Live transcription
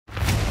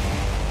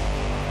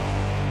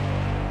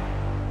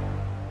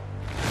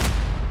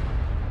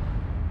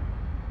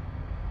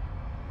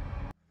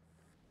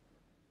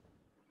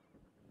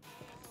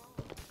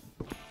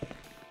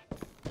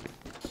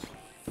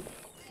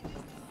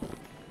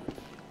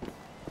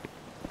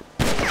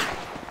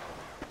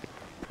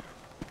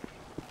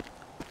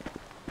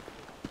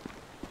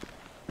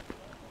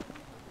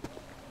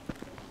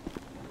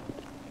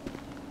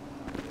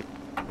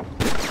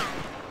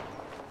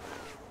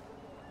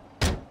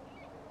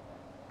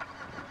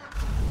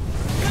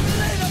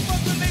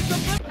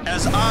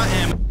because I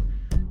am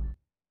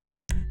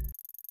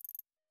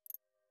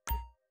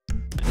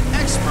an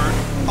expert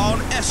on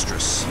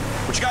estrus.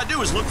 What you gotta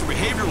do is look for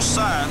behavioral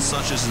signs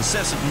such as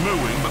incessant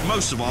mooing, but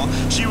most of all,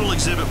 she will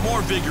exhibit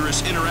more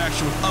vigorous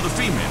interaction with other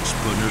females,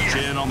 putting her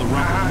chin on the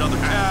rump of another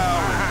cow.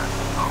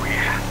 Oh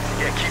yeah,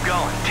 keep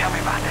going. Tell me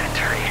about that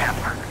dirty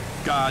heifer.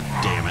 God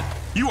damn it.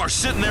 You are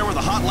sitting there with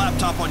a hot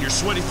laptop on your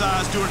sweaty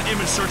thighs doing an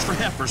image search for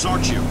heifers,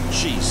 aren't you?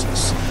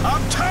 Jesus.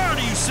 I'm tired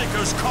of you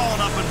sickos calling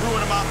up and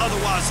ruining my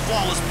otherwise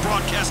flawless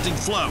broadcasting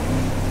flow.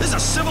 This is a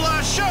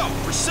civilized show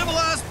for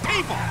civilized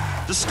people,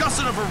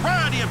 discussing a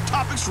variety of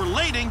topics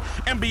relating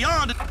and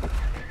beyond.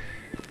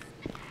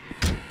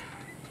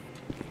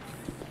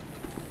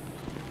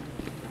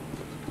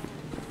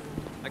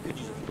 I could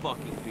use a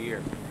fucking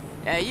beer.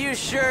 Yeah, you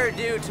sure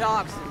do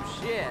talk some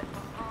shit.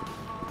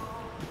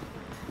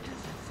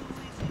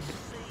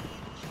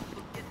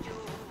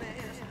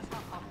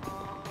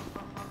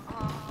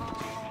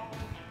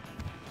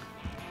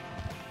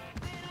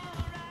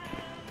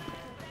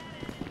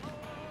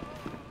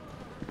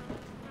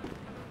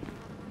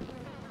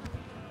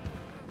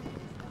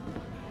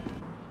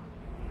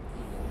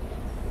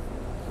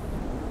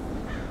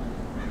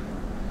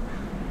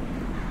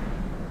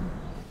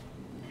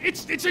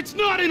 It's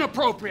not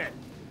inappropriate.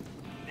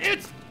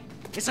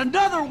 It's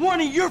another one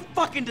of your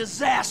fucking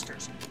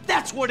disasters.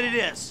 That's what it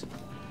is.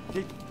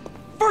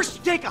 First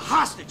you take a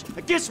hostage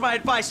against my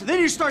advice, and then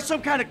you start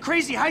some kind of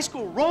crazy high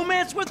school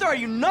romance with her. Are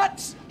you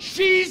nuts?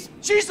 She's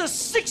a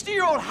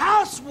 60-year-old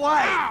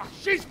housewife. Ah,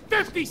 she's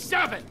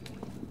 57.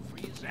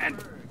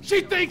 And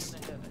she thinks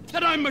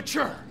that I'm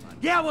mature.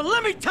 Yeah, well,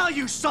 let me tell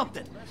you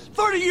something.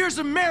 30 years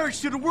of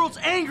marriage to the world's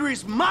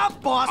angriest mob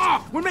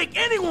boss would make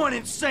anyone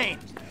insane.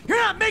 You're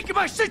not making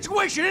my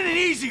situation any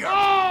easier!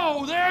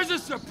 Oh, there's a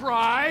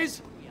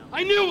surprise!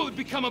 I knew it would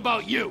become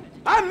about you!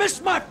 I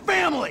miss my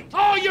family!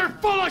 Oh, you're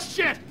full of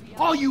shit!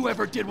 All you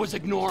ever did was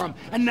ignore them,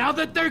 and now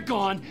that they're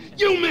gone,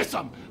 you miss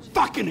them!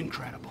 Fucking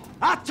incredible!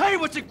 I'll tell you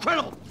what's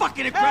incredible!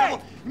 Fucking incredible!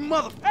 Hey! You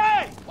mother...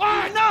 Hey!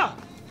 What? Enough!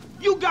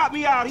 You got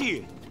me out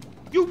here.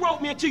 You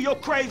roped me into your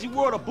crazy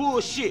world of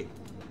bullshit.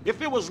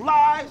 If it was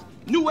lies,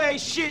 new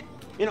age shit,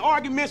 and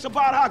arguments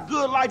about how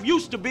good life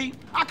used to be,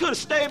 I could have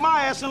stayed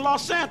my ass in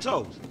Los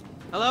Santos.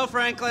 Hello,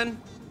 Franklin.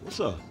 What's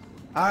up?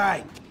 All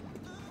right.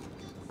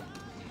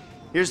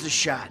 Here's the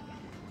shot.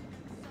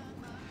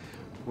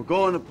 We're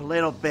going to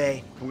PALETO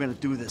Bay. We're gonna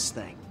do this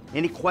thing.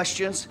 Any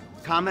questions?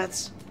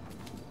 Comments?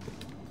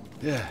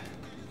 Yeah.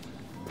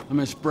 I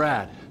miss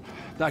Brad.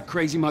 If that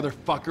crazy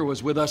motherfucker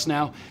was with us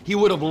now, he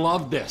would have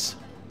loved this.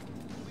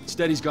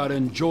 Instead, he's got to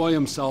enjoy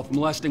himself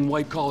molesting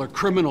white-collar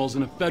criminals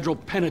in a federal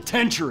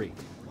penitentiary.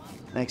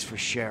 Thanks for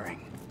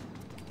sharing.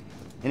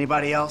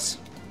 Anybody else?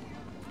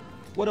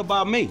 What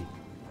about me?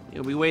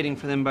 You'll be waiting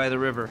for them by the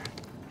river,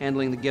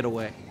 handling the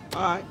getaway.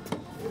 All right.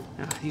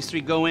 Now, these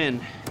three go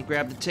in, they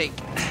grab the take.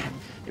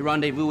 They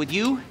rendezvous with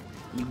you,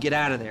 and you get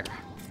out of there.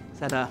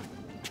 Does that,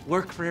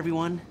 work for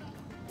everyone?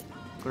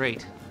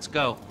 Great, let's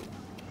go.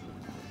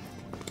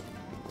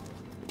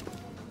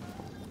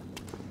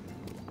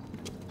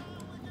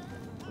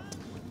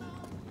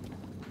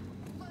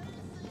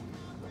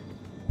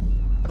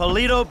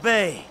 PALETO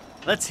Bay.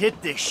 Let's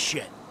hit this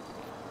shit.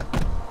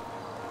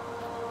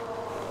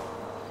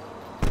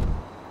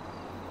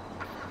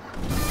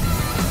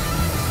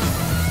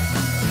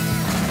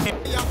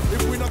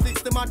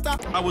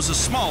 I was a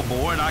small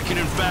boy, and I can,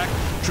 in fact,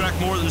 track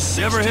more than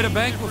 60. Never hit a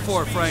bank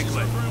before,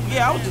 Franklin.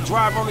 Yeah, I was the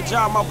driver on the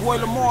job my boy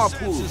Lamar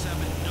pulled.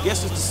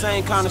 Guess it's the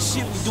same kind of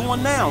shit we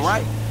doing now,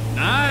 right?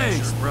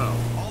 Nice, bro.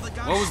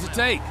 What was the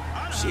take?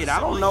 Shit, I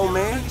don't know,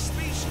 man.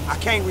 I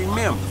can't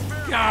remember.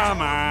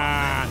 Come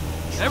on.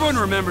 Everyone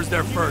remembers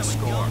their first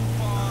score.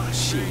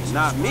 Shit,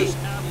 not me.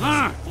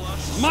 Huh?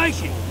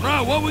 Mikey,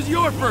 bro, what was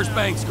your first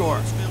bank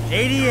score?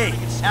 88,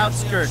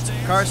 outskirts of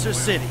Carcer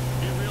City.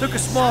 Took a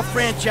small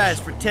franchise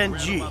for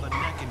 10G.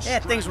 Yeah,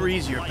 things were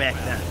easier back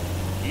then.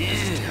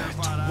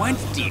 Yeah,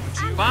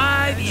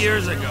 25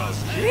 years ago.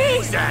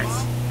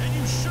 Jesus!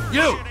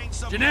 You,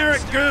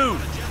 generic goon.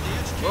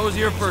 What was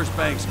your first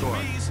bank score?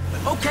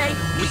 Okay,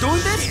 we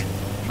doing this?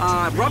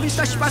 Robbing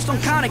such fast on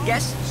count, I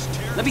guess.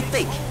 Let me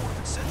think.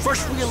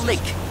 First real lick.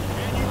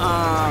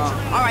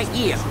 Alright,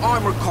 yeah,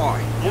 armor car.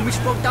 When we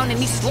broke down in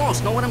these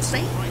laws, know what I'm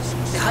saying?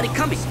 How'd it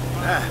coming?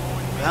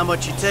 How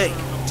much you take?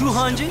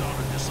 200?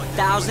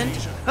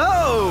 1,000?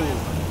 Oh,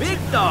 big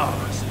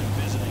dogs.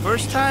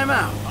 First time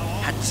out.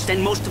 Had to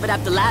spend most of it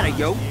at the ladder,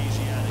 yo.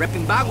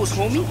 Repping Bagos,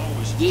 homie?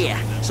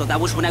 Yeah, so that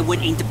was when I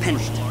went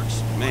independent.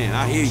 Man,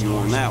 I hear you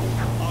on that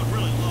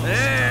one.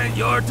 And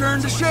your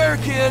turn to share,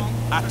 kid.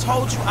 I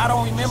told you I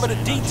don't remember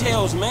the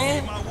details,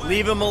 man.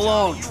 Leave him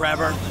alone,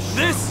 Trevor.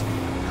 This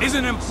is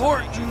an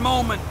important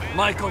moment,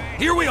 Michael.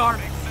 Here we are,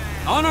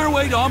 on our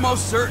way to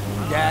almost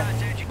certain death,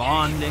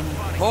 bonding,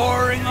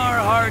 pouring our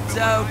hearts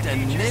out,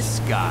 and this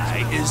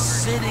guy is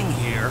sitting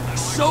here,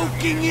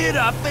 soaking it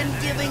up and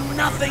giving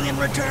nothing in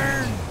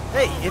return.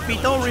 Hey, if he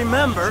don't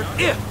remember...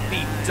 If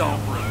he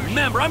don't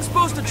remember, I'm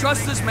supposed to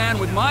trust this man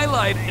with my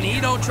life, and he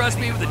don't trust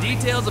me with the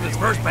details of his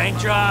first bank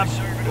job?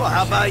 Well,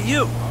 how about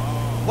you?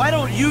 why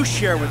don't you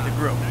share with the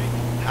group?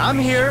 I'm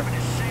here,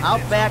 I'll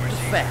back the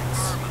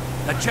facts.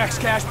 The checks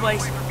cash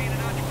place?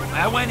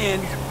 I went in,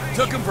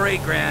 took him for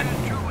 $8 grand,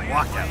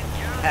 walked out.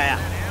 Yeah,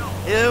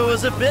 it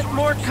was a bit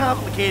more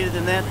complicated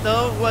than that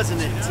though,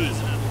 wasn't it, T?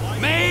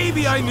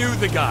 Maybe I knew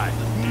the guy.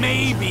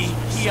 Maybe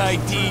he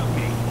ID'd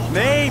me.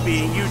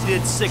 Maybe you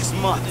did 6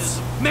 months.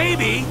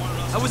 Maybe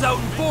I was out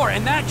in 4,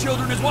 and that,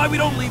 children, is why we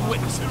don't leave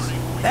witnesses.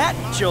 That,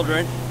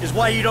 children, is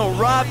why you don't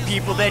rob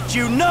people that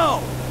you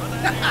know.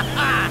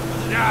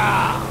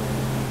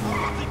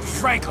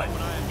 Franklin,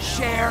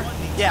 share.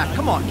 Yeah,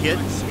 come on, kid.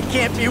 It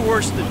can't be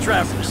worse than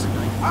Trevor's.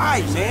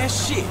 Alright, man,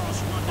 shit.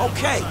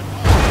 Okay.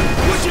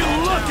 Would you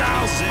look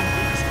out?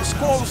 The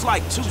score was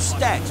like 2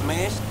 stacks,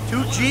 man.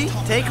 2G,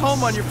 take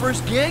home on your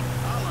first gig?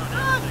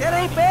 That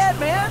ain't bad,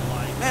 man.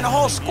 Man, the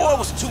whole score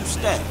was 2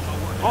 stacks.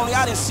 Only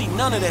I didn't see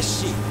none of that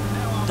shit.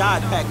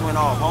 Dye pack went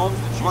off, homie.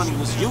 Money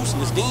was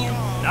useless then.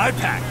 Dye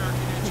pack?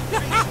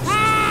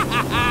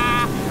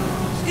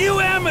 You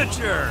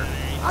amateur!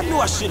 I knew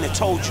I shouldn't have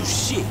told you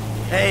shit.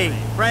 Hey,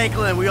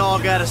 Franklin, we all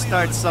gotta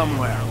start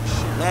somewhere.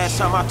 Last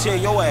time I tell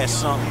your ass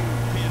something.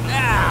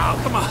 Now,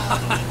 come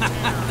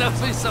on. Don't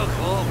be so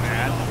cool,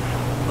 man.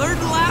 Learn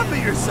to laugh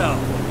at yourself.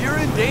 You're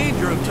in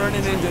danger of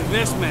turning into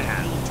this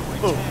man.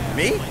 Who,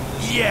 me?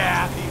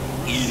 Yeah,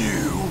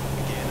 you.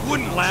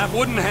 Wouldn't laugh,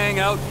 wouldn't hang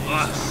out.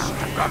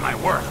 I've got my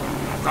work.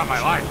 I've got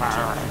my life.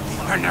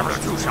 And never the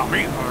two shall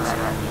meet.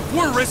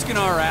 We're risking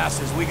our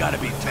asses. We gotta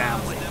be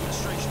family.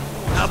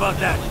 How about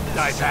that,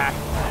 die back?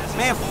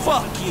 Man,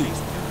 fuck you.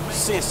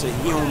 Sense of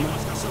humor.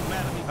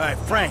 All right,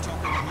 Frank.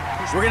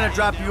 We're gonna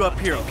drop you up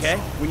here, okay?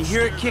 When you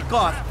hear it kick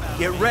off,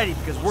 get ready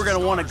because we're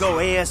gonna want to go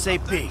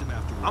ASAP.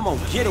 I'm on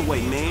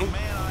getaway, man.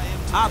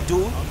 I'll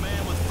do it.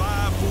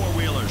 5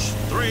 4-wheelers,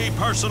 3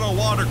 personal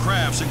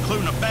watercrafts,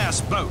 including a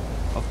bass boat,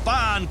 a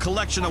fine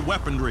collection of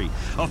weaponry,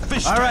 a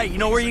fish. All right, you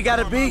know where you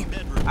gotta be?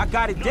 I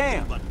got it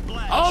down.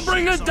 I'll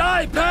bring a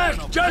die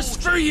pack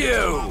just for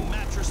you.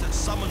 Mattress that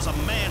summons a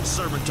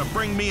manservant to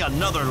bring me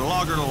another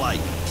logger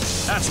light.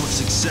 That's what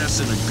success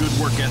and a good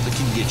work ethic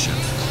can get you.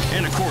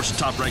 And of course,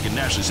 top-ranking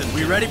nationally said,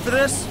 We ready for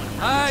this?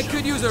 I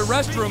could use a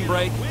restroom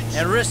break.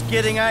 And risk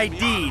getting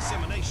ID'd.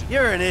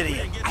 You're an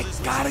idiot. I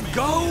gotta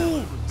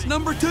go. It's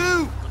number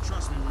 2.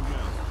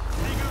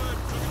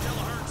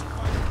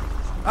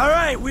 All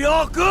right, we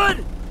all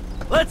good?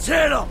 Let's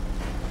hit them.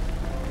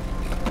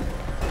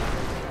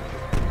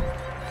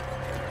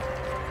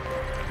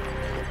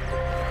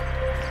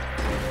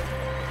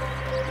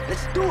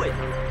 Let's do it.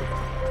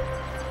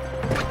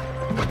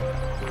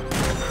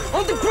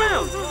 On the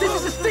ground. This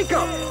is a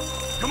stick-up.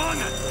 Come on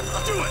then,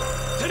 do it.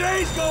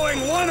 Today's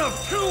going one of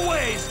 2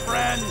 ways,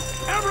 friends.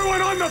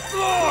 Everyone on the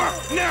floor,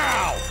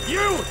 now.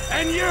 You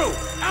and you,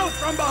 out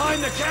from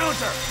behind the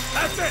counter.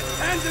 That's it,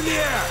 hands in the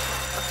air.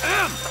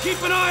 M,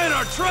 keep an eye on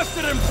our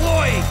trusted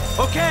employee.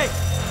 Okay,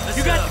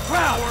 you got the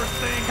crowd.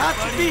 Thing,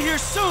 Cops will be here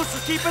soon, so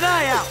keep an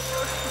eye out.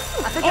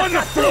 I think On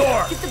the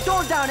floor. Get the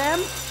door down,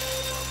 Em.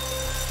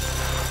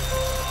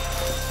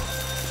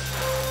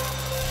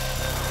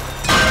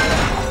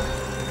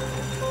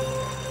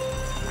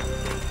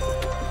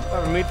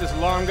 Ever meet this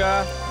alarm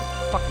guy?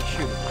 Fucking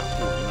shoot him.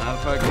 Not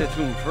if I get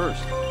to him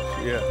first.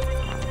 Yeah.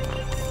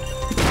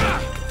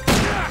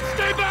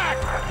 Stay back!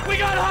 We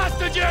got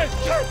hostages!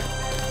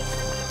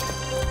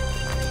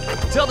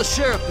 Tell the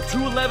sheriff the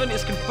 211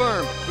 is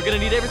confirmed. We're gonna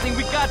need everything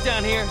we got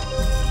down here.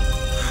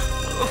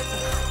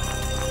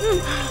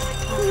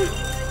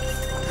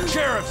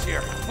 Sheriff's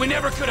here. We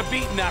never could have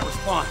beaten that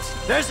response.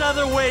 There's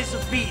other ways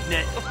of beating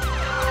it.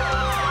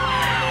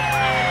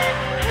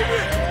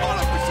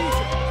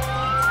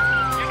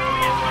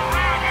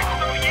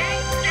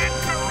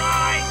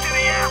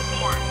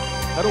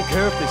 I don't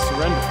care if they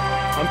surrender.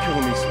 I'm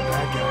killing me some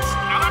bad guys.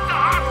 Now let the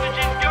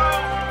hostages go,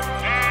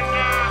 and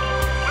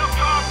we'll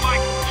talk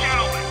like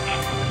gentlemen.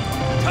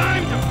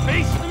 Time to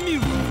face the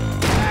music.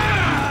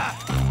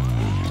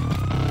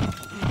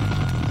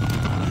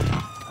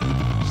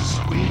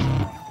 Sweet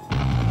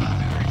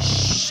mother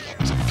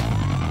shit.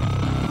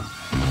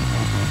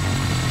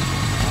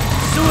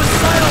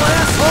 Suicidal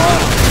asshole!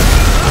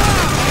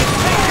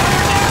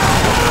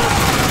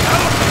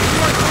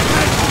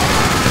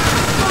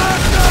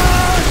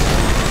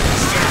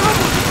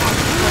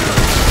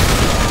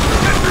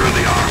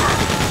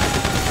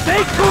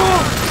 Stay cool!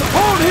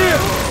 Hold here!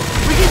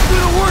 We get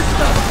through the worst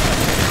stuff!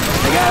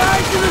 They got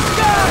eyes in the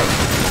sky!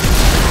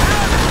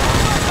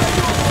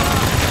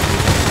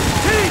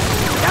 Teeth!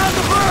 Down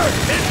the bird!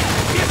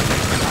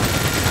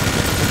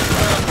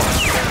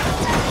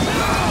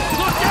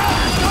 Look out!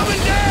 It's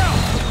coming down!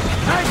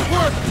 Nice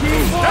work,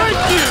 team!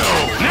 Thank you!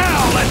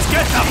 Now let's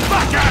get the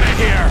fuck out of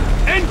here!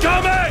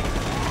 Incoming!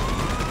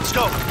 Let's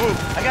go, move.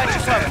 I got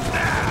you covered.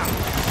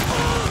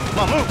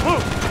 Come on,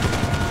 move!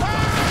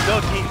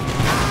 Go, team.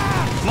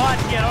 Come on,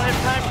 T, I don't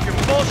have time for your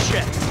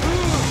bullshit.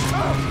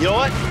 You know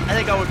what? I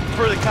think I would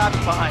prefer the cops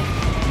behind.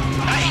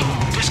 Hey,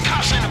 there's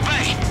cops in the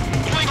bay.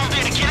 You ain't gonna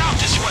be able to get out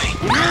this way.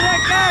 You hear that,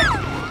 guys?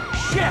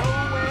 Shit!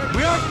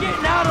 We aren't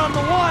getting out on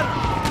the water.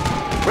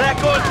 We're not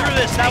going through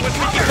this, not with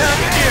 50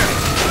 pounds of gear.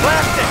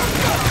 Blast it!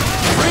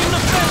 Bring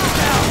the fence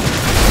down!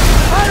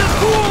 By the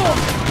pool!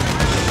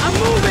 I'm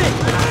moving!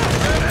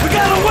 We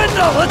got a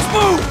window! Let's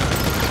move!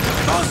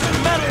 Toss some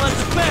metal at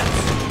the fence!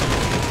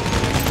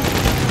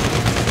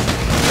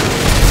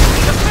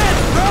 The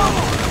fence, bro!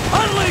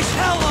 Unleash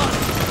hell on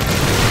it!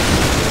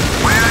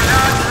 We're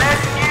not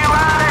letting you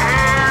out of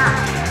here!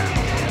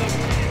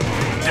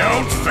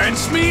 Don't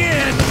fence me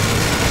in!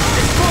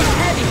 This goes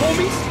heavy,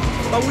 homies,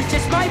 but we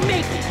just might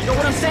make it. You know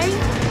what I'm saying?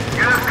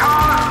 You've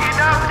caused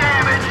enough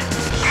damage.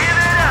 Give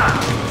it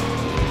up!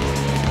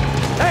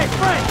 Hey,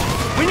 Frank!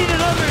 We need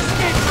another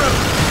escape route!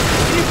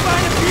 Can you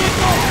find a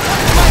vehicle?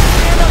 We might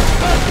stand up to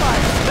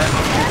gunfire! There's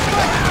a few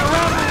trucks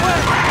around the way!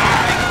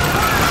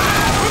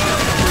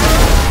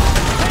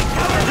 Take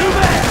cover! Too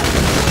bad!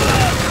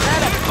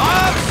 That a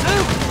Bob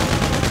soup?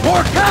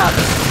 More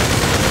cops!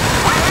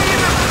 We need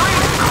the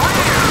street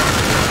clear!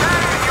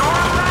 Back in your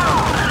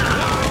room!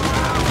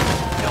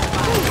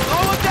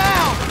 Slow it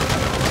down!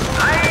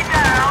 Lay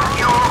down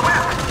your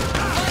weapon!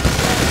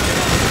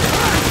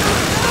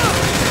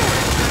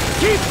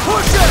 Keep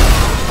pushing!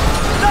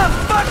 The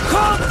fuck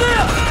called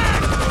this?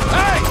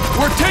 Hey!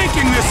 We're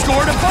taking this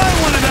score to find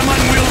one of them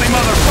unwieldy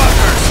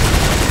motherfuckers!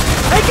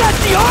 They got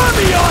the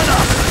army on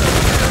us!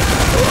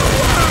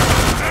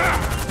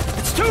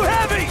 It's too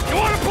heavy! You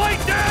wanna play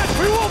dead?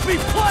 We won't be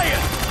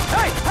playing!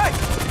 Hey, hey!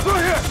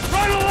 Through here!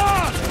 Right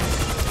along!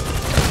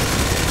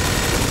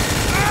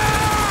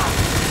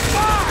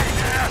 Fine!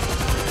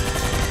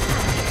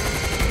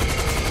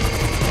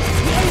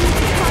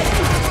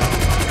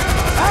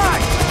 Ah,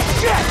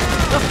 shit!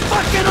 The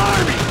fucking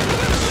army!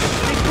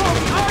 They call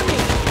the army!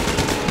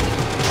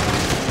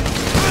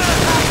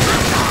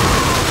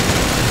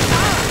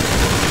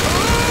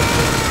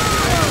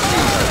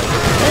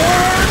 More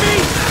army?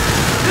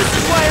 This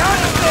is why our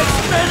defense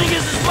spending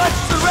is as much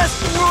as the rest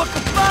of the world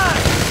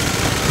combined!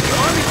 The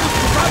army just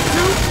corrupt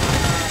too?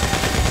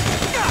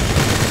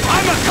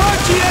 I'm a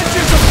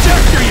conscientious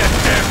objector, you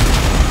dick!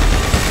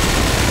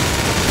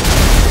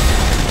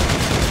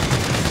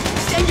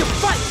 Stand your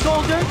fight,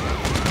 soldier!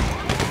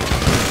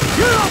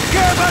 You don't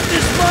care about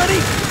this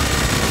money!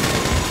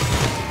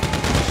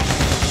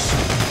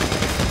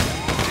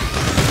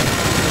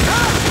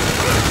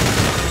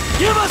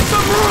 Give us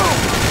some room!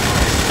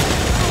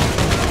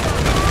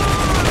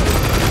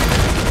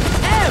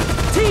 M!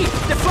 T!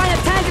 They're flying a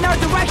tank in our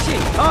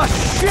direction! Oh,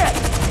 shit!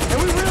 And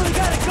we really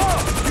gotta go!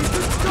 You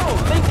should go!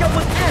 Link up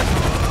with M!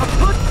 A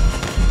put...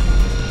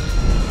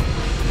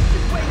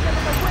 Wait, get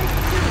in the way,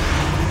 too!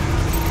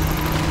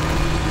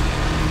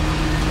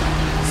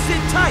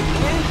 Sit tight,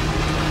 man!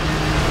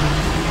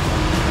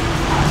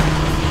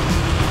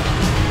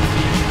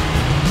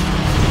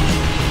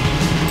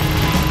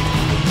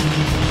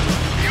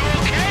 You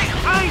okay?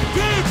 I ain't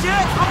dead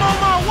yet. I'm on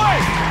my way.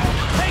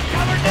 Take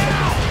cover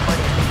now!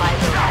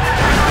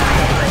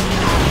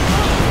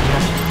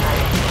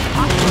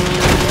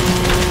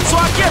 So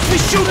I guess we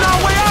shooting our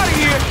way out of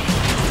here.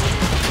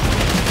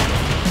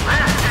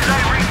 This is a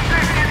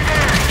restricted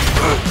area.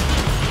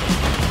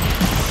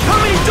 How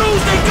many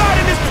dudes they got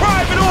in this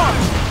private army?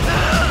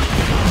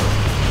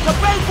 The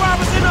bank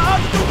robbers in the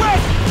other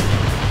direction.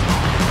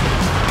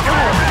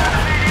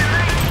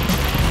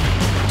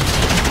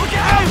 Look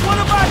at, hey, what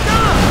have I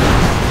done?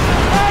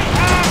 Hey,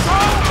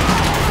 asshole!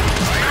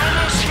 We're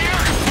almost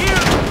here.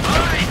 Here.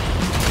 All right.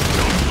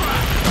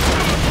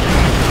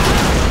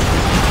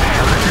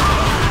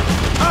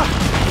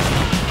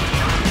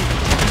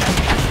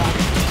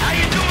 How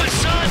you doing,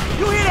 son?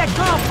 You hear that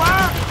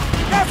gunfire?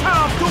 That's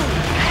how I'm doing.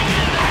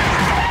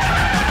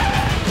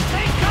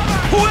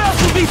 Who else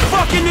would be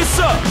fucking this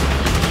up?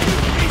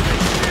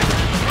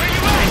 Where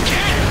you at,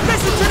 kid?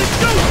 Listen to the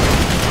shoot.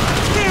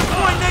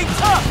 Standpoint ain't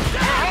tough.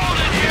 We're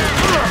holding here.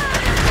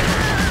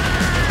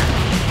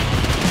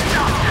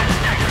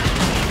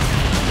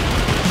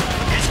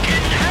 It's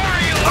getting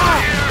hairy over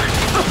here.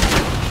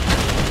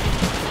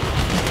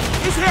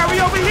 It's Harry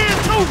over here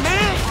too,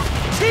 man.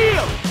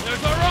 Chill.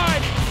 There's a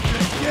ride!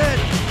 Good.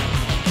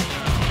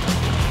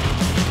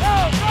 Go,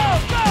 go,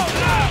 go,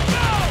 go,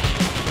 go!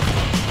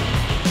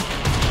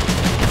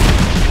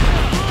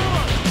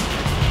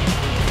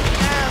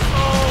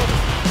 Asshole!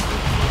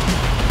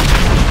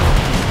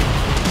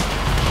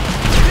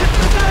 Hit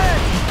the deck!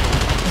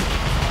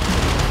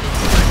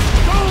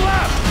 Go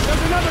left!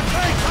 There's another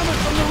tank coming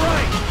from the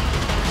right!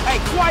 Hey,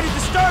 quite a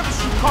disturbance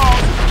you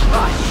caused.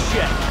 Ah,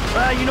 shit!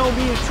 Well, you know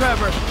me and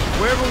Trevor,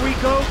 wherever we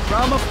go,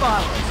 drama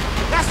follows.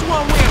 That's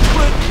one way of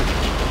putting it.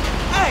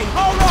 Hey,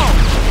 hold on!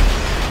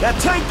 That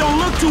tank don't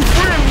look too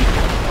friendly.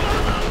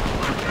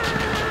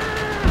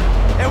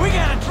 And we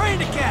got a train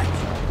to catch!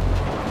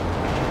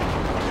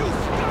 You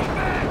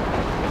scumbag!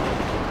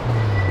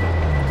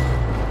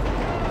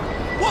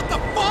 What the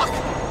fuck?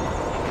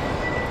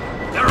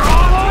 They're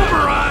all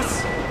over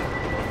us!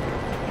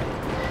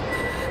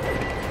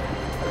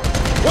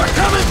 We're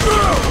coming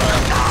through!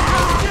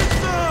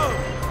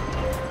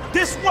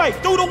 This way,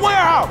 through the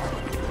warehouse!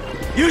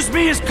 Use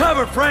me as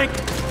cover, Frank!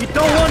 You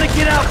don't want to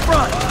get out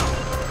front!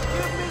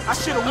 I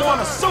should have worn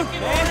a suit,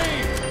 man!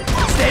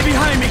 Stay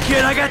behind me,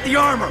 kid. I got the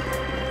armor.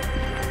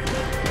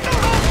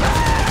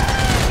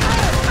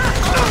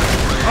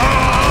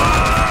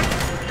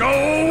 Go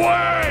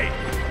away!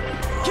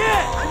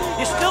 Kid,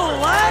 you still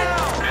alive?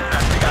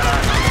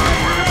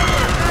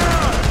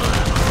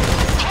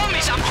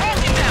 Homies, I'm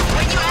holding them.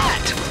 Where you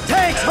at?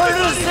 Tanks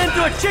herded us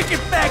into a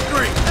chicken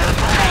factory.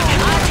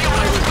 I'll deal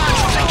with the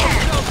response I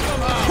can.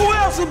 Who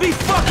else would be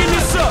fucking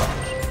this up?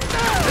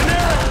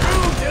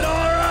 You did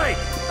all right.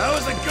 That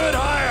was a good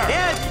hire.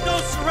 Yeah, if you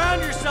don't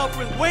surround yourself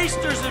with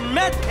wasters and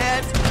meth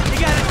heads, you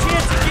got a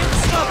chance of getting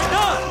stuff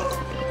done.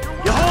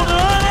 You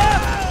holding on, F?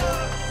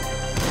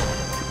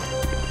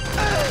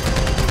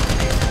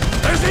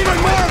 There's even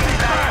more of these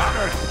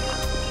bastards.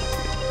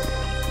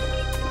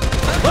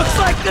 Looks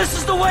like this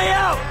is the way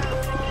out.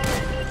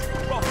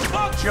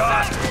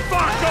 Just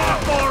fuck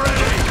off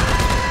already.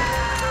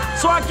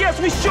 So I guess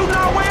we shooting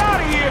our way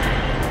out of here.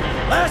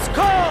 Last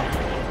call.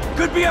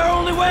 Could be our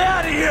only way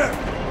out of here.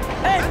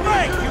 Hey,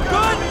 Frank, you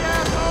good?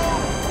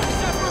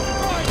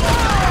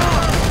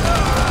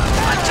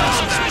 I told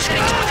some crews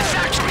heading toward the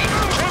factory.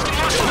 Hold the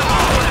muscle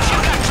and if you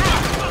got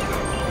drunk.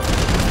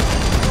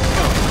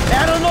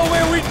 I don't know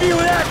where we'd be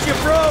without you,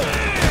 bro.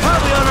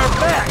 Probably on our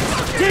backs.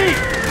 Team!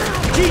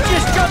 G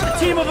just jumped a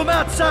team of them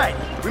outside.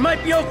 We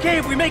might be okay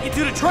if we make it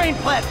to the train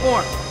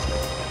platform.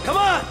 Come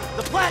on,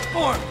 the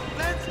platform.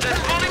 They're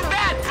pulling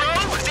back, bro.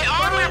 They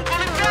are. We're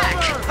pulling back.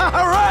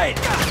 All right.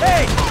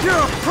 Hey, you're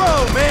a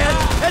pro, man.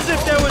 As if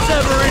there was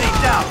ever any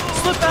doubt.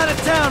 Slip out of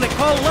town and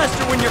call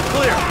Lester when you're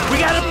clear. We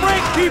got a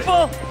break,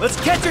 people. Let's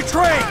catch a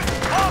train.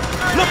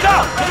 Look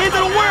out! Get into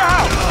the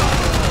warehouse!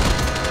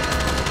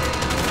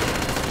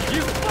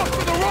 You fucked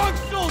with the wrong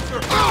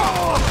soldier.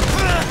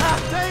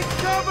 Take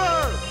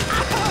cover!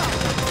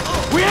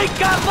 We ain't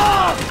got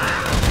long!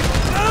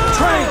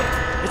 Train!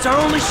 It's our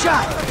only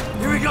shot!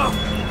 Here we go.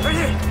 Right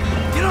here.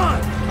 Get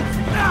on.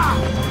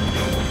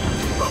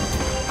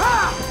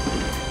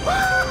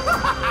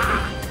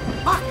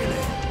 Fucking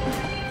it!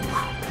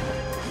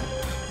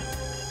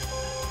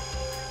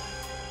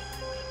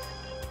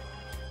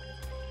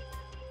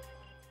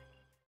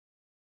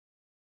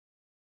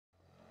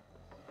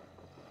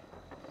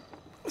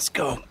 Let's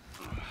go.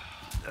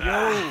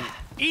 Yo,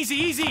 easy,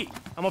 easy.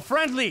 I'm a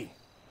friendly.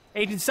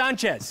 Agent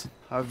Sanchez.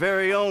 Our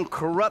very own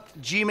corrupt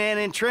G-man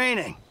in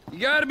training. You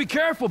gotta be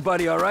careful,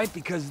 buddy, all right?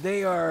 Because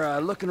they are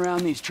looking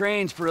around these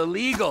trains for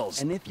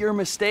illegals. And if you're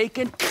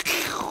mistaken,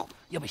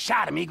 you'll be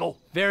shot, amigo.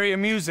 Very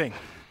amusing.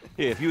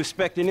 Yeah, if you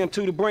expecting them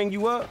two to bring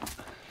you up,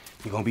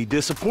 you're gonna be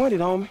disappointed,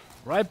 homie.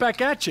 Right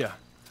back at you.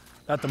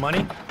 Got the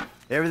money?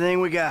 Everything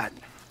we got.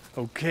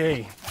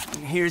 Okay,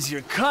 here's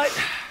your cut.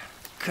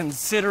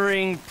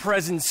 Considering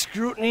present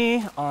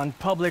scrutiny on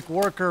public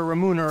worker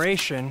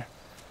remuneration,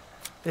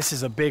 this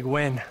is a big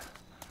win.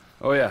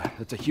 Oh yeah,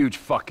 that's a huge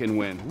fucking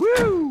win.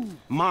 Woo!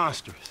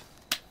 Monsters.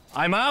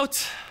 I'm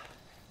out.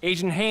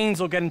 Agent Haynes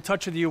will get in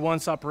touch with you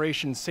once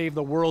Operation Save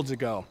the World's a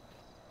go.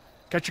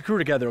 Get your crew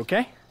together,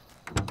 okay?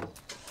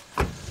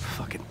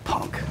 Fucking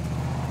punk.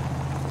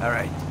 All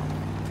right.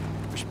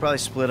 We should probably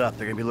split up.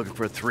 They're gonna be looking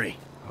for a 3.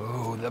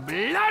 Oh, the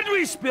blood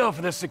we spill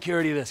for the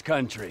security of this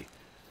country.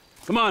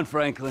 Come on,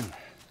 Franklin.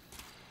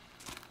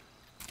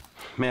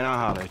 Man, I'll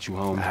holler at you,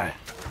 homie. All right.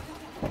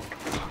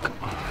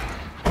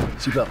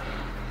 Seatbelt.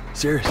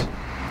 Serious.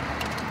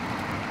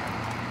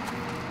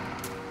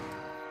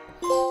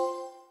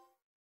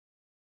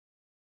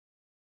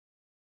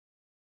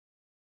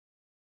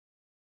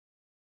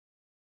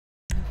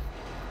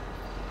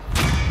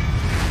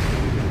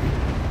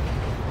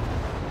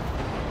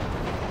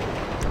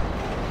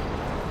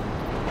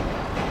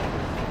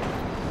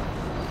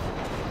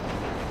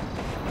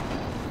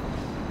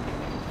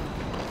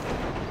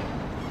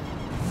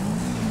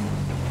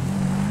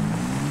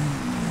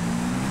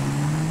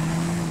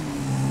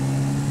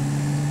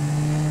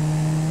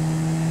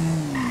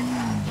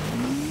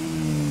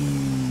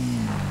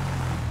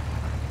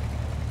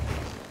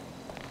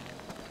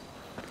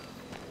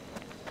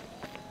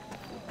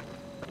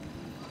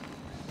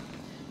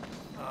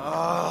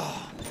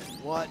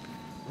 What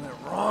went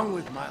wrong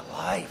with my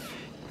life?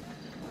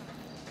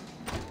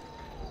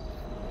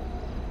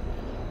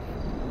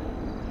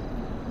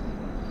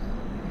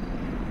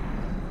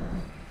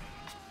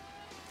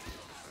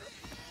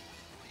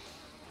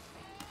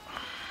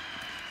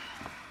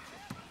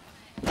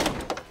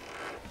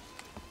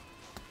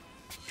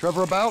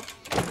 Trevor about?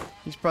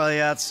 He's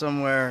probably out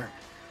somewhere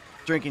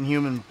drinking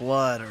human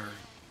blood or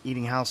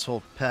eating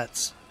household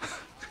pets.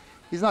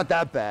 He's not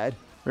that bad.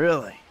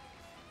 Really?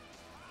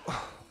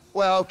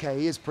 Well, okay,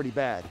 he is pretty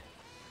bad.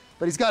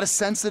 But he's got a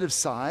sensitive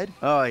side.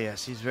 Oh,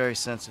 yes, he's very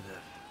sensitive.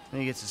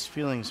 When he gets his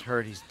feelings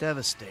hurt, he's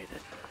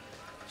devastated.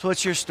 So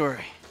what's your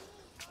story?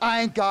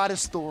 I ain't got a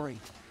story.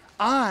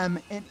 I'm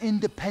an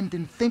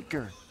independent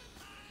thinker.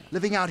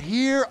 Living out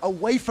here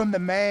away from the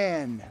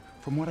man.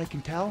 From what I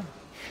can tell,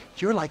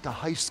 you're like a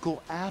high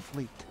school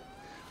athlete.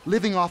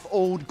 Living off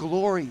old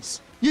glories.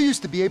 You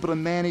used to be able to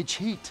manage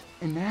heat.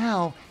 And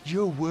now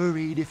you're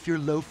worried if your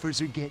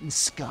loafers are getting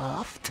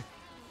scuffed.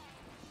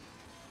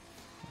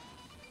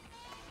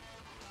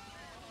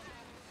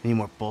 Any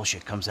more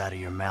bullshit comes out of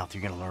your mouth,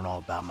 you're gonna learn all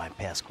about my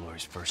past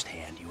glories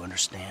firsthand. You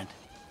understand?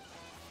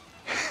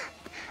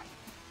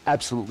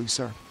 Absolutely,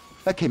 sir.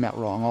 That came out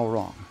wrong, all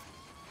wrong.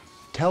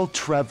 Tell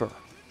Trevor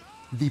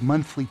the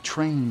monthly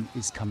train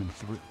is coming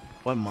through.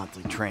 What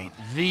monthly train?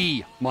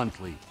 The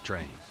monthly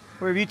train.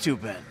 Where have you two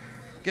been?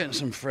 Getting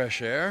some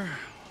fresh air.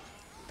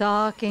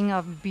 Talking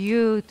of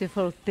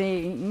beautiful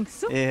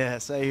things.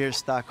 Yes, I hear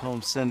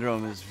Stockholm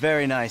Syndrome is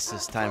very nice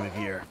this time of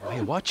year.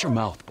 Hey, watch your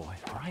mouth, boy,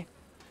 all right?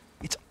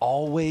 It's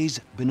always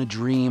been a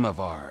dream of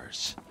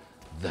ours.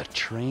 The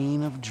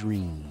train of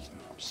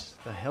dreams.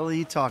 The hell are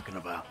you talking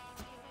about?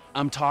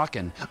 I'm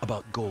talking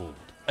about gold.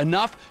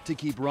 Enough to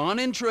keep Ron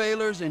in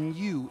trailers and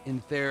you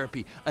in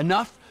therapy.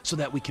 Enough so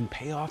that we can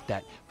pay off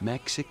that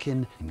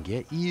Mexican and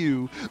get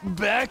you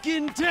back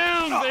in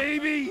town,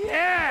 baby!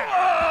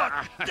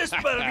 Yeah! This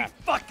better be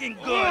fucking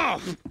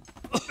good.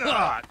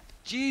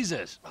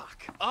 Jesus.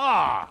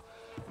 Ah,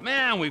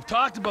 man, we've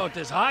talked about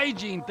this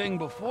hygiene thing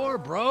before,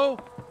 bro.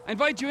 I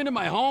invite you into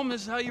my home,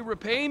 this is how you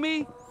repay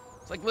me?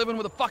 It's like living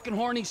with a fucking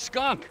horny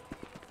skunk.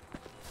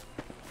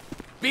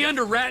 Be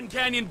under Ratton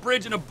Canyon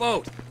Bridge in a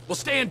boat. We'll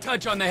stay in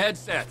touch on the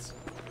headsets.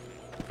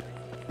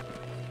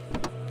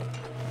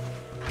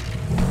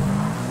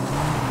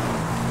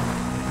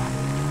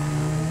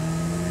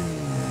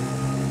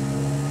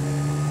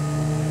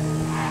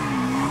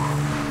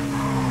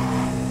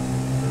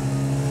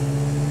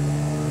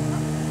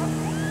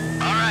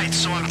 Alright,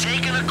 so I'm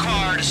taking a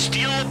car to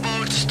steal a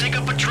boat, stick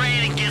up a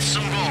train, and get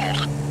some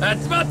gold.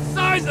 That's about the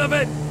size of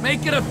it.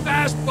 Make it a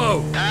fast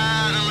boat. The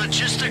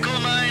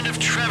logistical mind of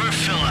Trevor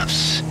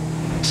Phillips.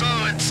 So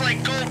it's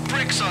like gold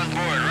bricks on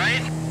board,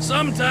 right?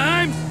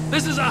 Sometimes.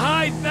 This is a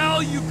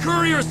high-value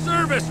courier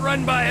service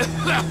run by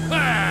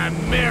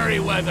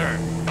Merryweather.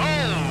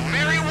 Oh,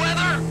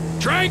 Merryweather?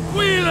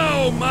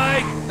 Tranquilo,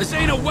 Mike. This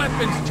ain't a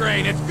weapons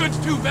train. It's goods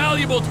too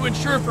valuable to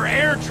insure for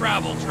air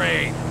travel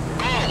trade.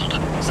 Gold.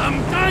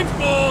 Sometimes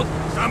gold,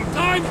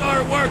 sometimes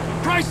artwork,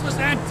 priceless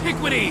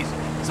antiquities.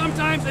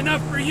 Sometimes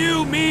enough for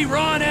you, me,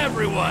 Ron,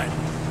 everyone.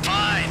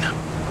 Fine.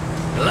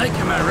 Like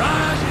a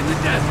mirage in the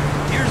desert.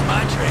 Here's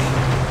my train.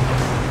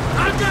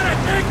 I've got a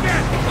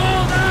ticket!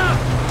 Hold up!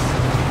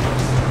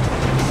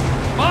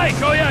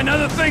 Mike, oh yeah,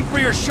 another thing for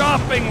your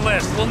shopping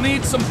list. We'll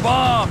need some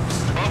bombs.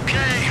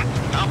 Okay.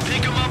 I'll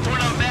pick them up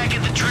when I'm back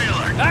at the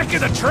trailer. Back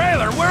at the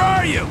trailer? Where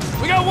are you?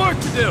 We got work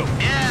to do.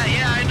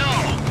 Yeah, I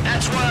know.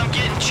 That's why I'm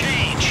getting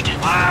changed.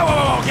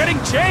 Whoa,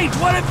 getting changed?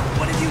 What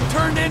have you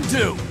turned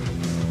into?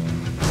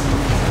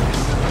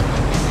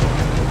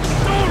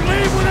 Don't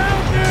leave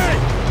without me!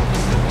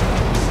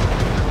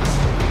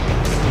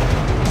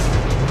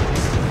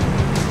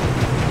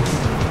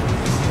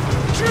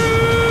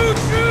 Shoot!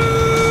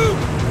 Shoot!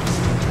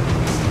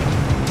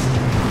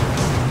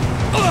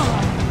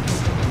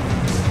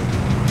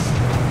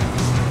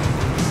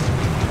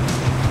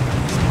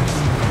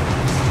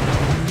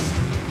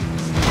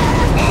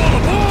 All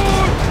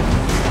aboard!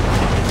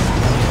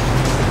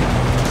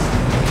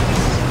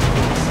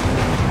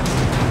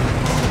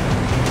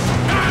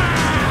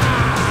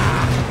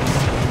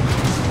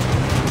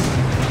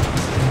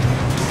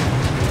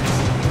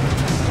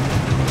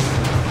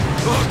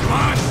 Oh, come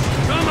on!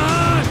 Come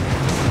on!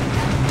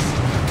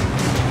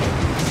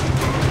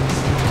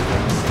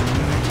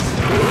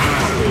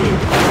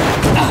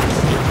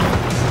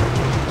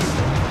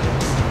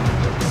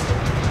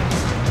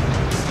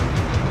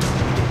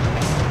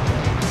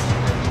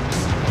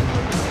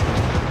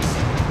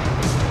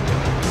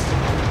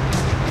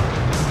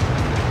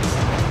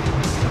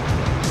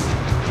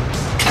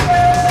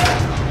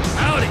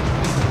 Howdy!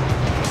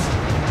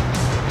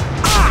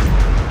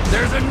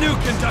 There's a new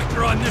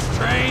conductor on this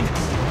train.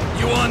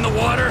 You on the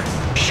water?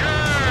 Sure,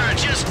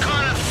 just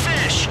caught a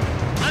fish.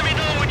 Let me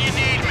know when you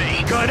need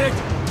me. Got it?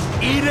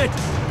 Eat it?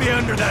 Be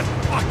under that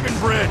fucking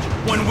bridge.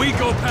 When we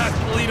go past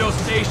PALETO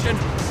Station,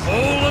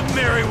 all of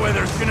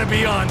Merryweather's gonna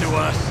be onto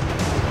us.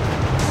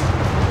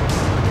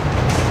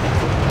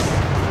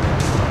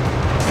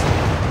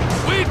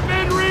 We've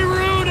been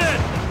rerouted!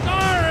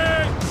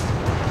 Sorry!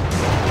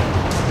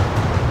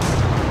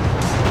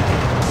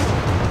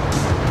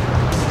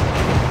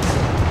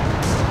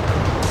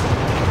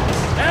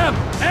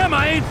 Em,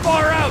 I ain't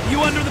far out.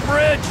 You under the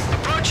bridge?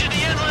 Approaching the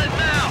inlet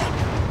now.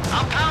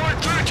 I'll power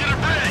through to the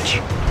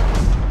bridge.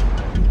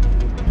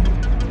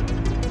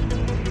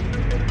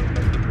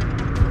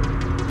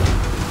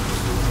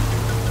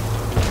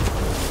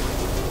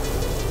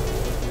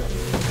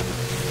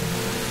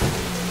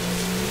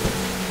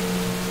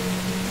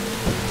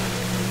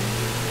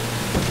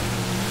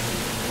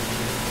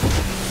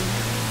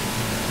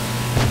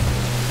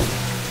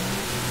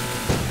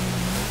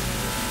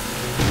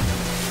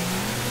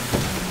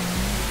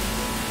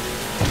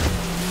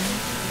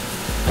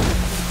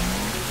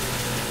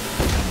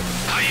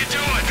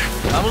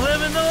 I'm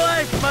living the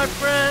life, my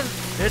friend.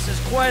 This is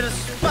quite a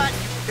spot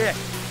you picked.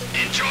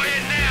 Enjoy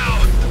it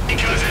now,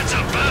 because it's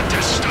about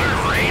to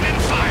start raining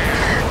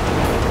fire.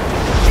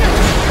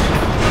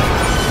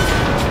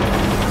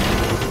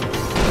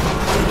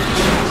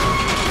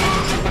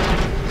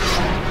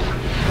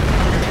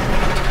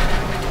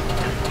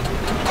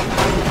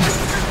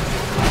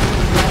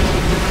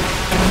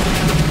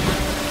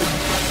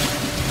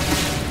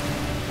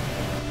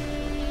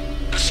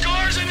 The score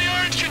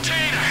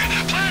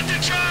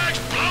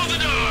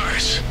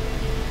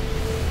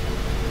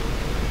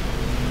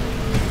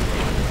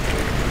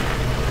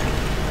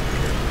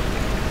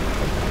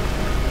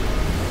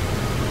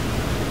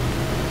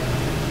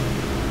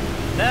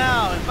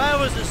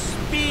was a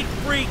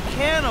speed-free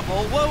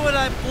cannibal, what would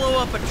I blow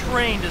up a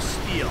train to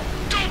steal?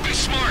 Don't be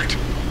smart!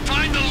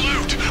 Find the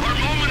loot! Our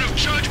moment of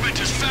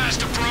judgment is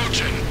fast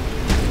approaching!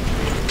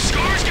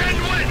 Score's getting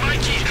wet,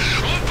 Mikey!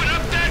 Open up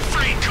that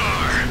freight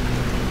car!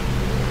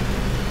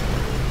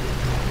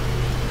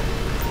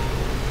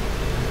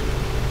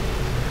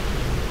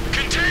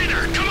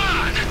 Container, come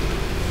on!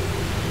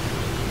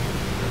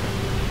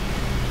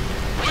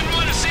 Wouldn't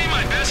want to see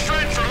my best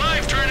friend for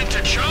life turn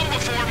into chum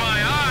before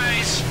my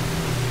eyes!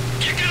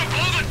 You're gonna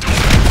blow the door!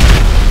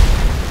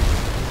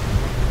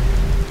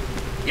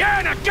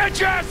 Yeah, now get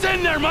your ass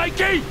in there,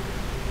 Mikey!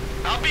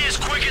 I'll be as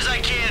quick as I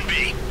can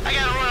be. I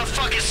gotta run a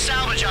fucking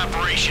salvage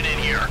operation in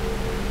here.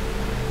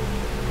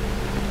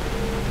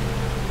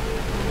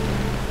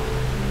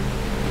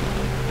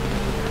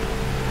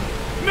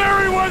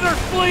 Merryweather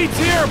fleet's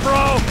here,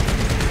 bro!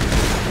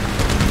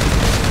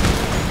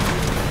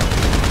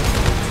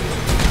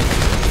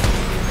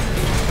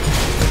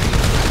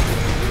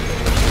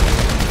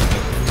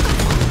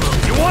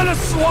 You wanna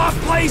swap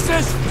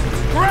places?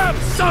 Grab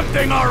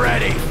something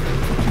already!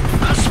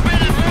 I'm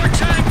spending more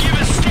time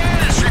giving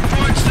status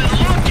reports than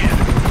looking.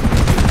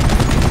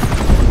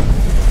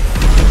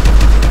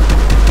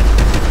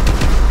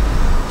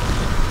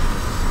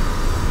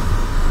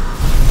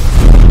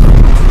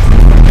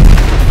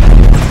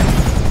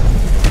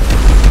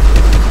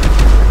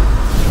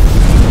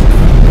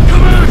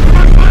 Come on,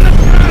 let's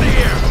get out of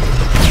here!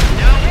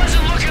 Now, I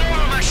wasn't looking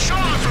over my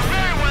shoulder for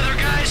Merryweather,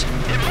 guys.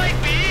 It might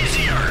be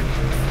easier.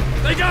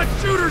 They got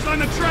shooters on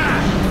the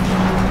track!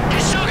 You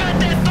still got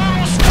that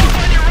thermal scope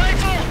on your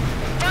rifle?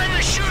 Find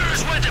the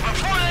shooters with it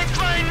before they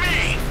find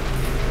me!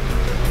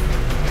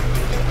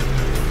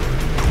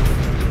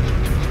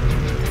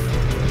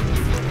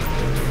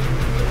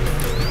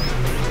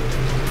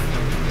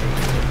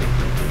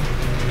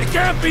 It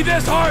can't be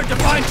this hard to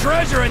find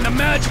treasure in the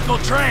magical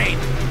train!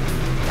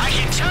 I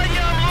can tell you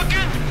I'm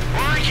looking,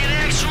 or I can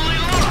actually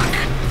look.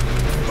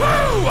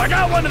 Woo! I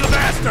got one of the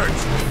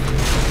bastards!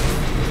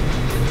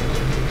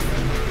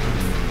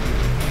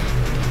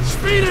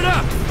 Speed it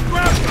up!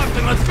 Grab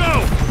something, let's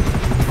go!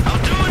 I'm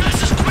doing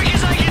this as quick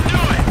as I can do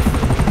it.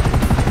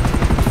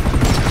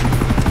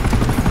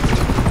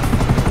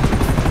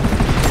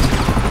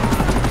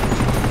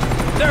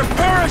 They're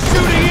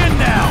parachuting in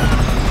now!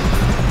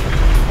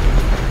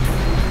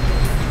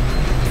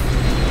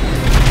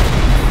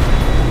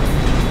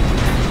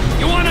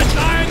 You wanna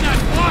die in that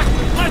block?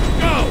 Let's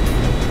go!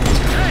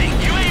 Hey,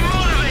 you ain't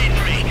motivating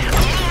me. I'm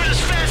moving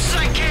as fast as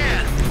I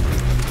can.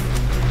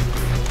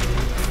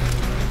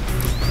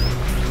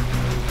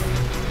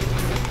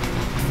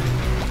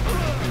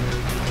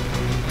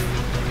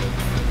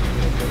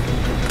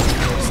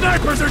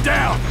 Snipers are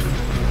down!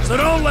 So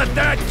don't let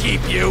that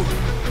keep you!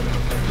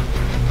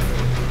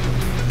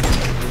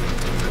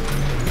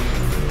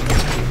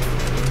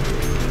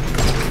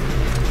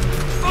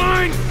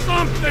 Find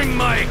something,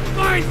 Mike!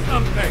 Find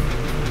something!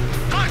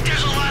 Fuck,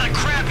 there's a lot of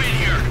crap in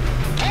here.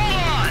 Hold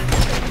on.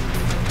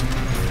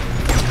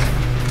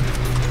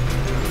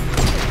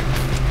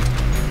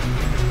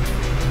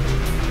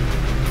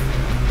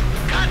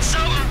 Got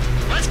something.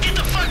 Let's get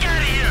the fuck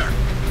out of here.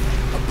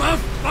 About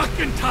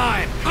fucking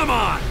time! Come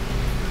on!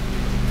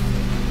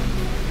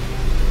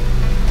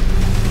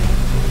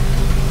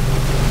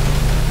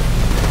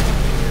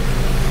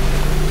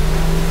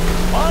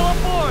 All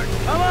aboard!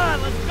 Come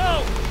on, let's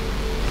go!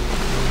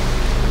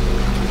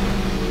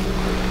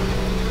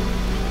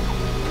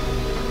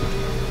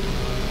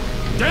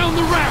 Down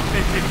the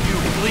rapids, if you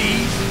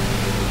please!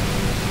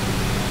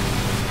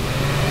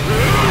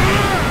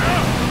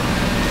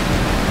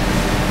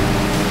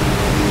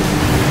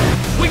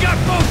 We got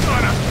boats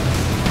on us!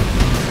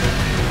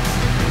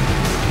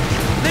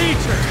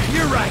 Nature,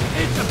 you're right,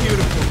 it's a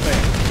beautiful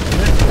thing.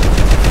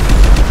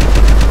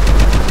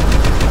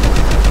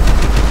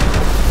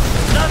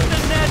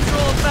 Nothing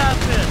natural about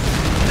this.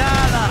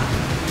 Nada.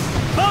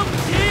 Boat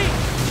key,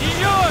 she's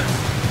yours.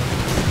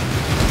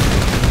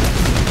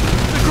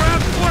 The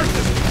ground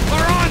forces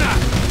are on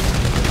us!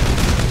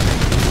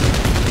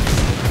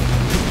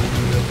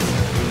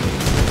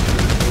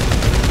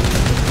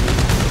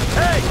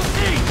 Hey,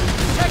 see,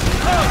 check the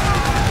coast.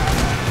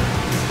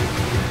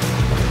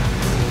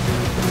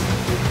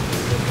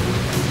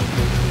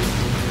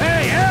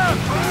 Hey, Em!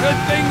 Good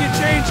thing you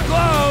changed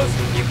clothes!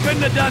 You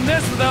couldn't have done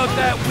this without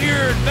that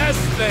weird vest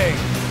thing.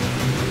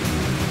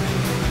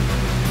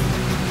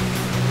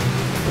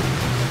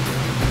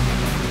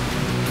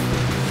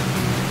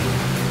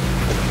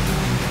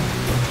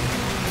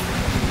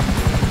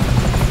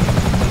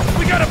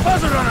 We got a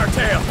buzzard on our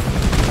tail!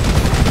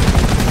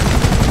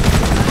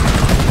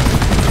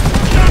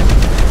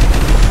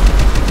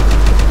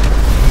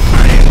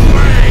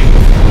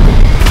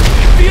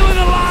 Feeling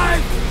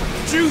alive?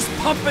 Juice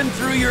pumping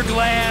through your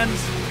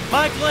glands?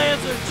 My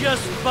glands are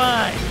just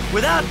fine,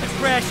 without the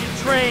crashing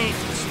trains,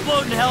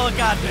 exploding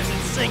helicopters,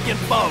 and sinking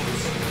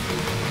boats.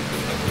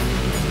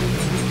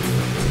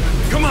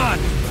 Come on!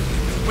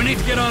 We need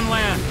to get on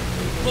land.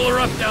 Pull her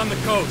up down the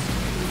coast.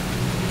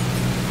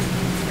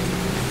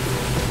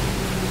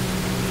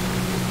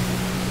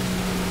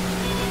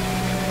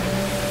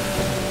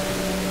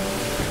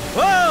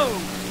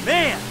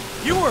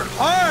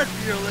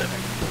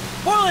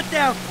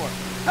 down for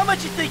it. How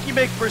much you think you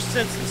make for a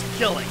senseless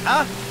killing,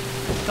 huh?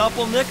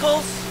 Couple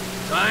nickels?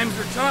 Times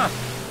are tough.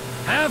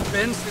 Have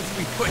been since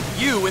we put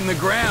you in the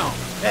ground.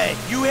 Hey,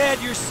 you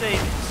had your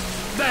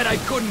savings. That I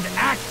couldn't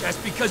access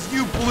because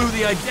you blew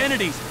the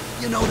identities.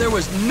 You know, there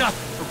was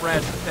nothing for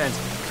Brad's defense.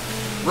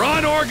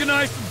 Ron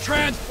organized some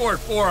transport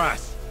for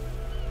us.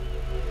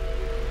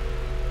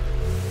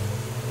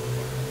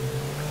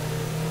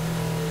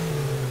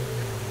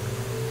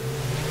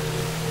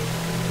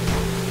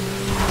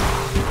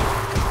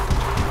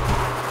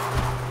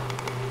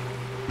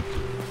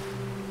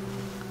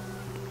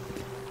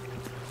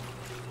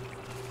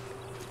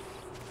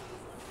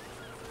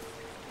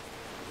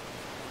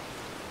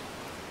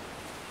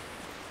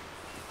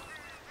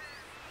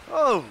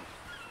 Oh,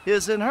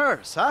 his and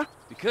hers, huh?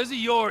 Because of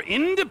your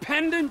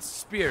independent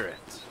spirit.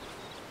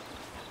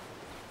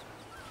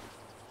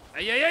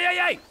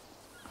 Hey!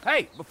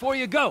 Hey, before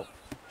you go,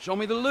 show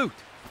me the loot.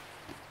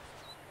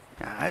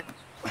 All right.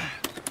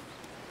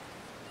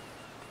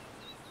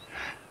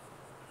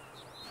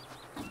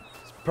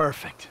 It's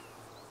perfect.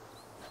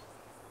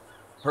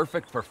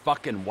 Perfect for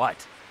fucking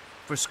what?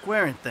 For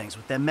squaring things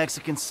with that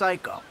Mexican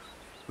psycho.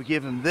 We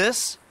give him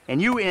this,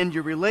 and you end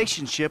your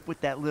relationship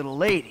with that little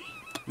lady.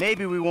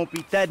 Maybe we won't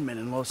be deadmen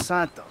in Los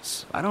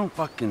Santos. I don't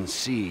fucking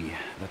see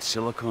that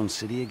Silicon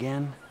City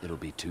again. It'll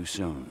be too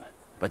soon.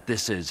 But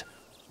this is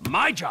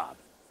my job,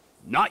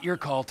 not your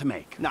call to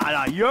make.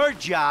 Nah, your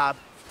job.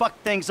 Fuck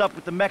things up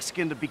with the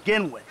Mexican to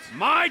begin with.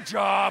 My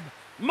job,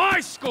 my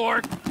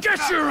score, get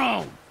your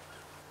own!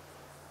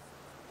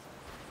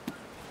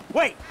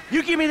 Wait,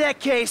 you give me that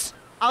case,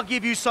 I'll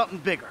give you something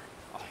bigger.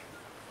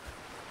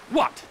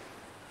 What?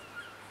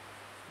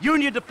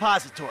 Union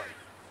Depository.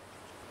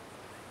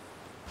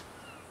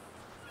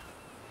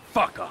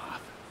 Fuck off.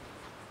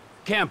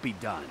 Can't be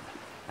done.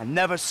 I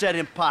never said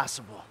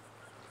impossible.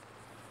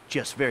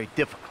 Just very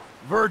difficult.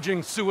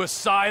 Verging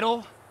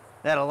suicidal?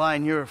 That a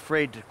line you're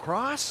afraid to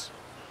cross?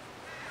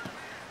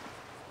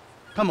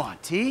 Come on,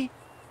 T.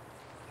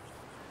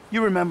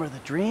 You remember the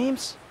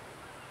dreams?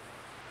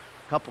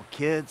 Couple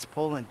kids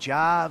pulling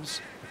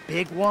jobs, a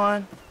big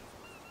one.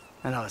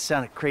 I know it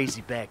sounded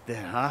crazy back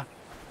then, huh?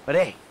 But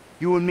hey,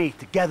 you and me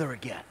together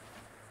again.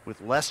 With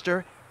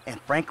Lester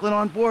and Franklin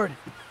on board.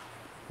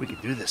 We can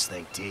do this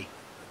thing, T.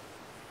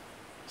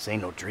 This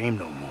ain't no dream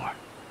no more.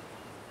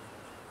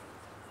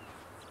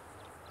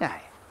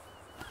 Aye.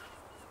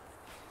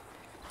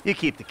 You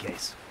keep the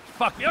case.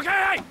 Fuck me. Okay,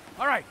 hey!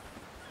 All right.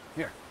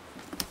 Here.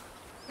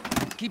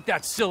 Keep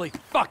that silly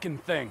fucking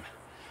thing.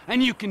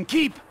 And you can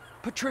keep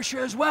Patricia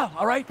as well,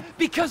 all right?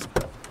 Because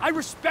I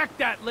respect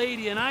that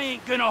lady and I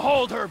ain't gonna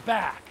hold her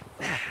back.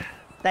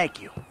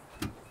 Thank you.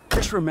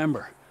 Just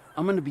remember,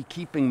 I'm gonna be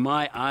keeping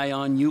my eye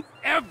on you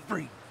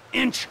every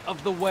inch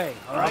of the way,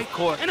 all right? Of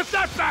course. And if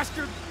that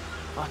bastard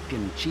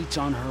fucking cheats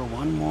on her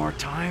one more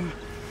time,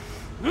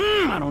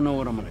 I don't know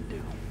what I'm gonna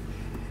do.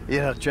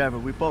 You know, Trevor,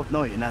 we both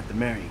know you're not the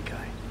marrying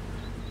kind.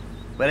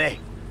 But hey,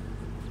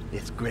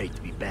 it's great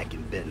to be back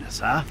in business,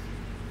 huh?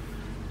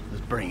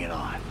 Let's bring it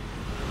on.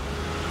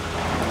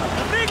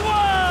 The big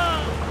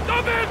one!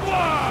 The big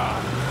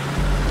one!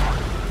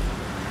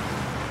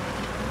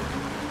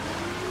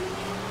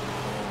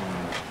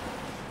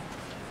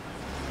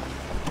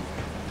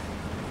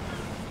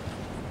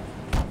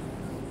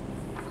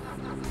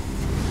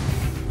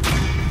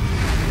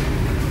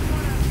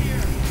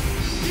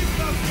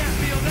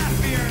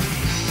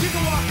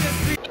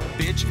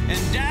 Bitch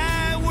and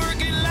die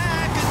working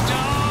like a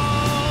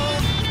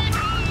dog.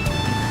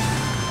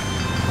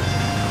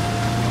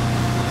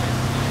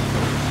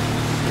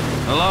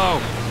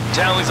 Hello?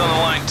 Townley's on the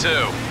line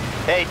too.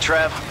 Hey,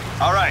 Trev.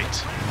 All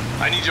right.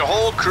 I need your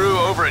whole crew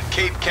over at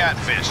Cape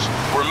Catfish.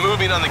 We're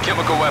moving on the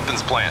chemical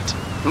weapons plant.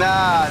 Nah.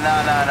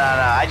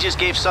 I just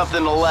gave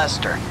something to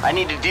Lester. I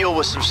need to deal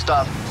with some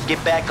stuff.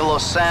 Get back to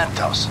Los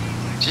Santos.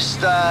 Just,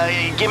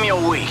 give me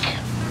a week.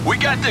 We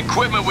got the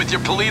equipment with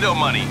your PALETO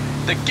money.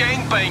 The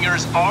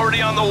gangbanger's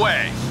already on the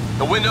way.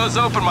 The window's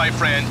open, my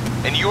friend,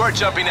 and you are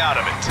jumping out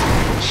of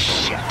it.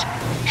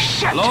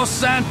 Shit. Los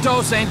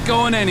Santos ain't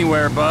going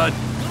anywhere, bud.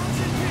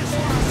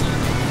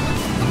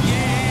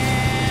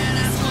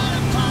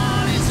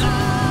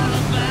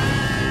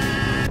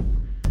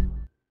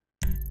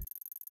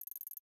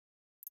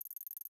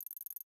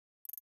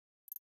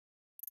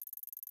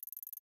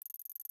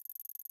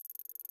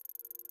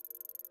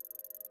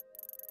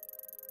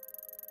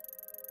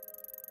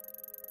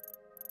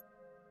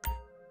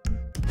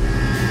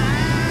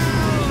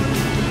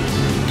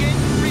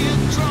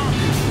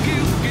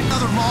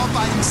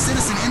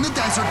 Citizen in the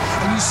desert,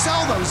 and you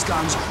sell those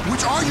guns,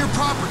 which are your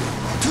property,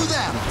 to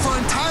them for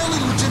entirely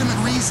legitimate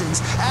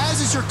reasons,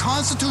 as is your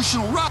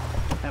constitutional right.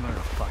 Never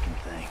a fucking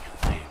thing.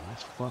 Damn,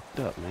 that's fucked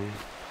up, man.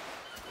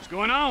 What's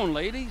going on,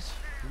 ladies?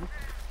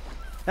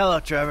 Hello,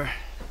 Trevor.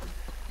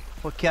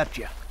 What kept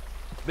you?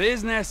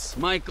 Business,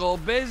 Michael,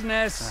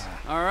 business.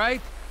 All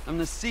right? I'm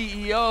the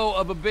CEO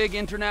of a big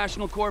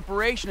international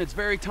corporation. It's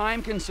very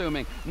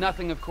time-consuming.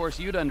 Nothing, of course,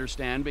 you'd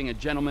understand, being a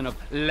gentleman of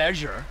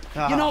leisure.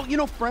 You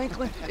know,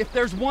 Franklin, if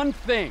there's one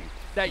thing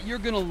that you're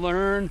gonna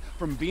learn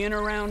from being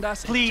around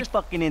us? Plead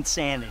fucking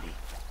insanity.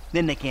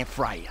 Then they can't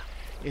fry you.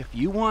 If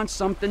you want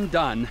something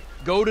done,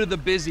 go to the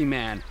busy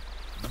man.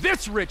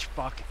 This rich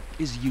fuck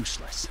is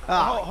useless.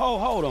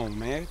 Hold on,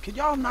 man. Can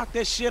y'all knock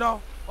that shit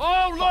off?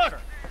 Oh, look!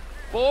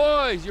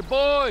 Boys, you're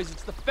boys.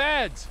 It's the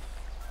feds.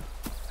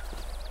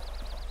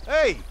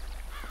 Hey!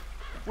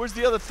 Where's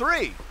the other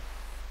 3?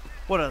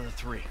 What other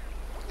 3?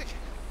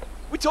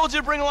 We told you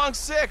to bring along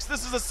 6.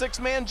 This is a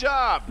 6-man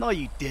job. No,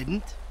 you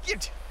didn't.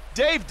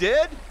 Dave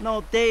did?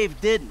 No, Dave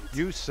didn't.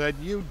 You said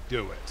you'd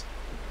do it.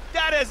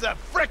 That is a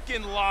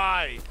frickin'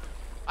 lie.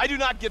 I do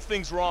not get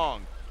things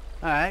wrong.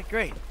 All right,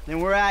 great. Then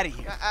we're out of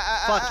here.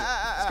 Fuck it.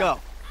 Let's go.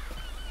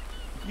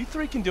 You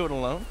 3 can do it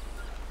alone.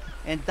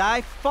 And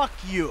fuck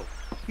you.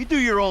 You do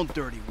your own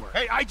dirty work.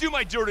 Hey, I do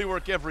my dirty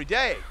work every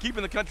day,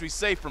 keeping the country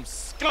safe from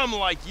scum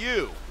like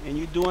you. And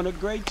you're doing a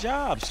great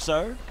job,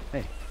 sir.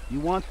 Hey, you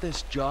want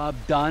this job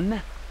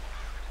done?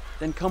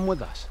 Then come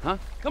with us, huh?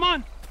 Come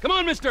on,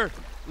 Mr.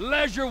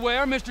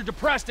 Leisureware, Mr.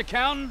 Depressed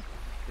Accountant.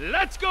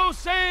 Let's go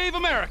save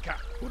America.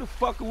 Who the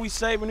fuck are we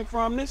saving it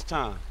from this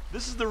time?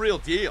 This is the real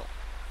deal.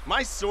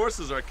 My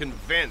sources are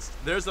convinced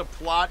there's a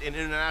plot in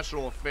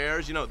international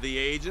affairs, you know, the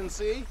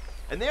agency,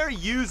 and they're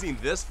using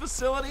this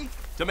facility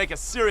to make a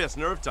serious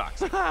nerve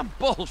toxin.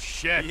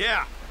 Bullshit.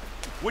 Yeah.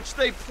 Which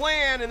they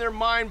plan in their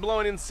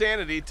mind-blowing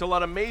insanity to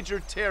let a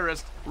major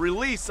terrorist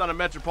release on a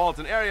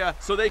metropolitan area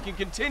so they can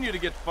continue to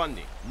get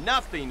funding.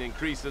 Nothing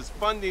increases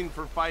funding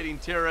for fighting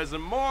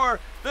terrorism more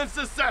than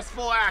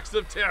successful acts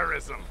of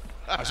terrorism.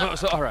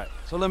 All right.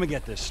 So let me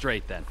get this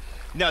straight then.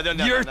 No,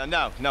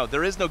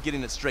 there is no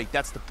getting it straight.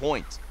 That's the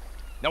point.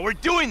 Now we're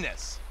doing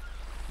this.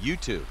 You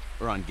 2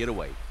 are on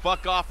getaway.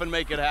 Fuck off and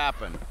make it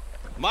happen.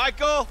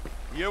 Michael,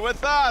 you're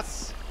with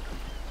us.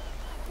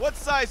 What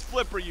size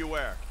flipper you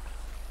wear?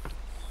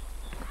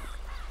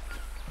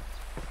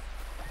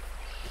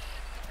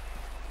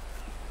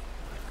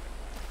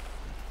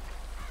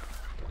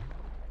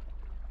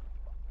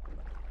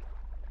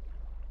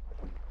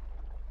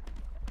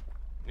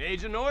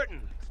 Agent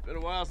Norton, it's been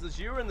a while since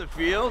you were in the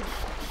field.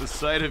 The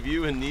sight of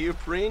you in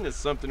neoprene is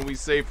something we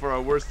save for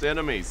our worst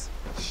enemies.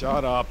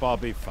 Shut up, I'll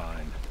be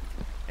fine.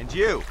 And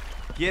you,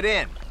 get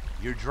in.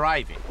 You're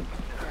driving.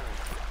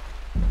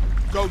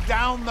 Go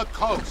down the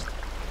coast.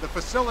 The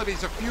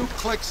facility's a few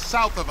clicks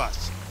south of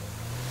us.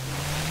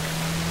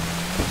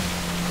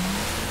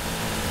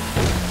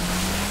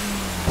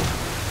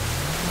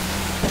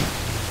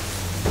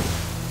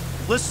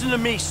 Listen to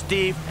me,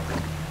 Steve.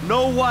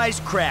 No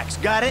wisecracks,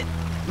 got it?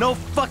 No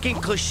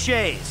fucking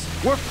cliches.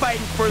 We're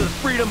fighting for the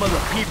freedom of the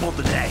people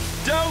today.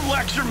 Don't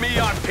lecture me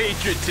on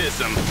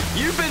patriotism.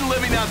 You've been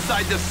living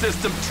outside the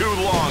system too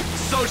long.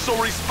 Social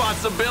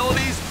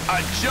responsibilities,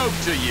 a joke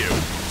to you.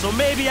 So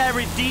maybe I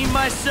redeem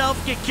myself,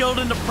 get killed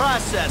in the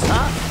process,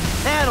 huh?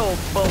 That old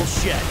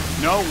bullshit.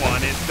 No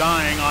one is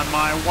dying on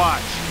my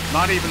watch.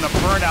 Not even the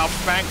burnout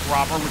bank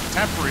robber with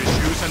temper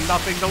issues and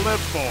nothing to live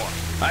for.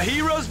 A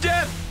hero's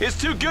death is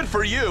too good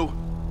for you.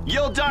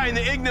 You'll die in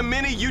the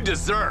ignominy you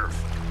deserve.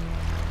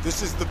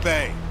 This is the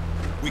bay.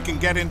 We can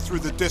get in through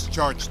the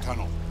discharge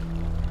tunnel.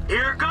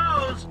 Here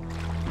goes.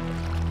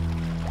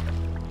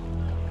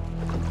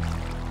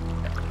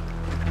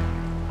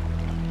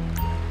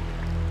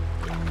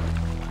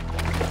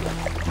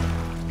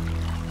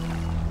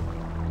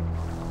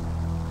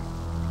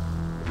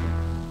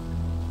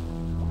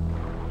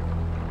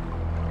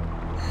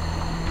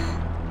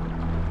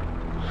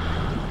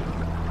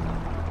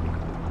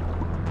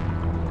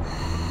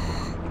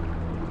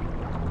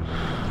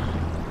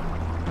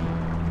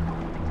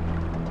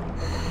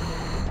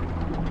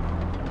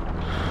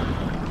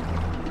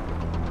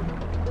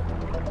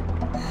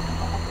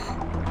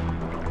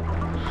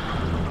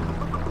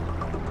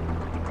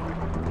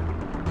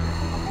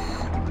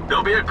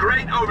 There'll be a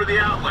grate over the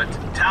outlet.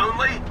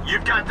 Townley,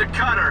 you've got the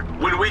cutter.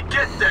 When we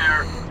get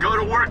there, go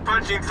to work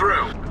punching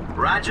through.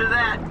 Roger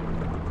that.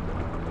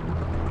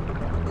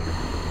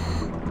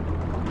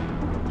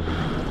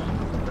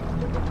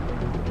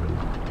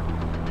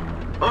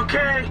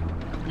 Okay,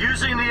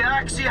 using the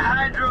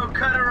oxyhydro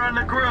cutter on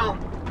the grill.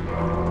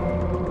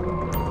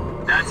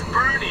 That's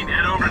burning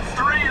at over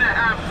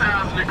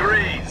 3,500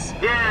 degrees.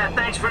 Yeah,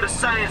 thanks for the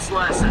science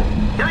lesson.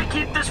 Can I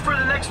keep this for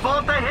the next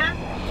vault I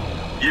hit?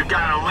 You've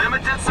got a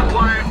limited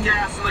supply of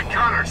gas in the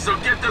cutter, so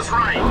get this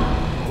right.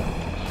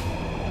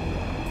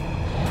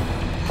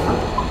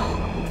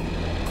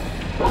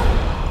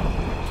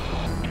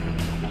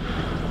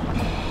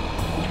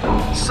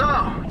 So,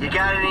 you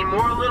got any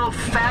more little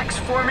facts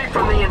for me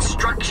from the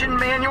instruction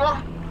manual?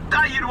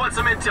 Thought you'd want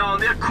some intel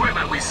on the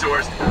equipment we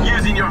sourced,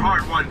 using your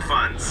hard-won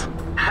funds.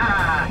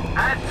 Ha!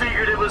 I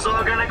figured it was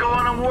all gonna go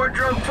on a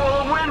wardrobe full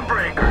of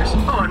windbreakers.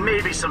 Oh, and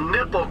maybe some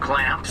nipple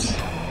clamps.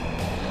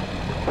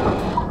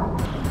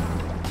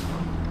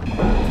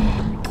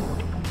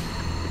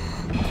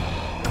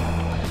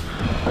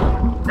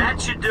 That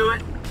should do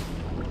it.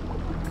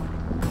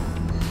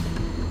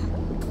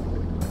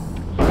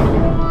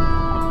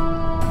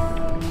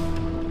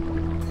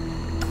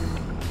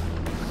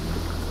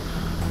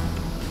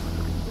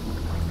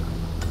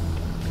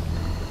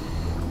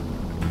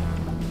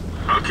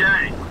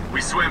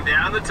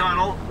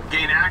 tunnel,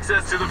 gain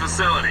access to the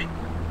facility.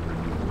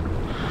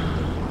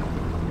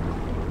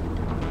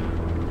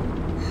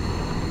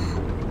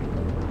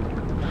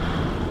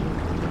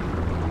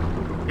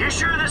 You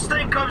sure this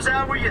thing comes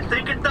out where you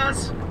think it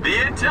does? The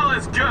intel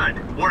is good.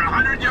 We're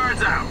 100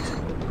 yards out.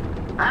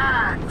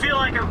 I feel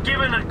like I'm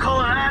giving a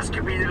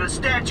colonoscopy to the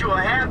Statue of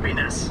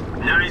Happiness.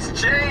 Nice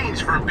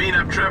change from beating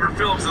up Trevor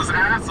Phillips's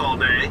ass all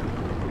day.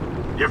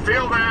 You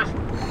feel that?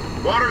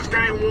 Water's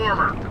getting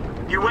warmer.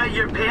 You wet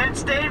your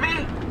pants,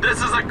 Davy?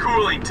 This is a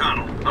cooling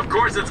tunnel. Of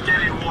course it's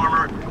getting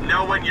warmer.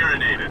 No one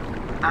urinated.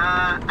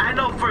 I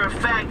know for a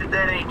fact that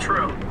that ain't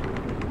true.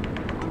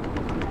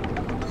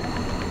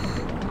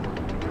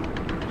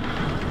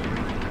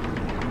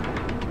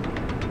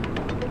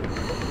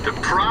 The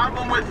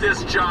problem with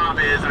this job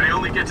is I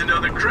only get to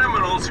know the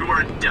criminals who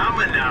are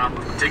dumb enough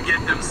to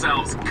get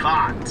themselves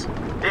caught.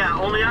 Yeah,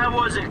 only I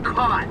wasn't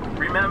caught,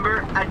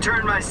 remember? I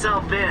turned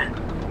myself in.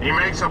 He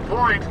makes a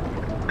point.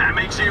 That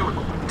makes you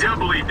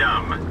doubly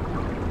dumb.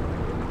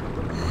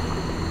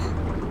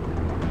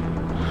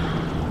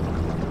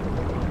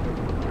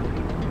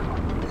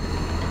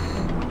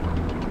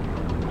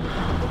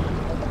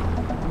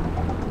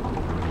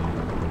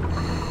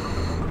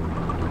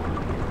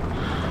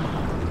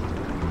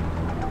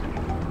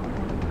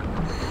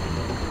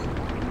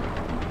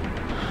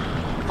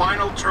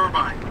 Final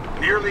turbine.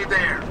 Nearly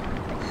there.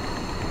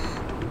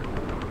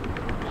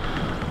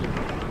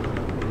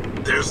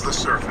 There's the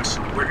surface.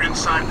 We're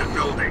inside the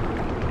building.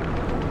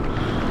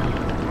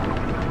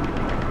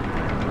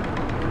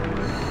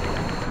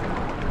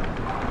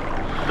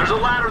 There's a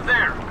ladder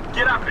there.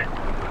 Get up it.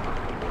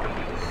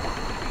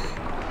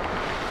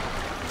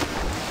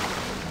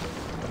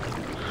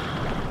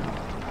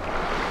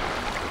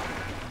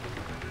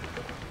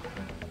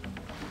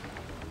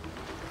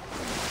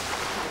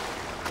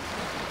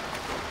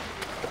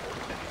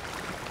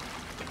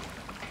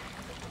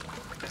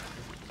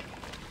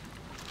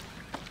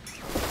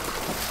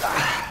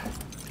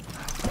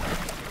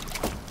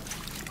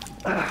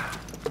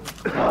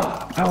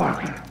 How are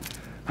we?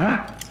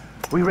 Huh?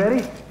 We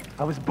ready?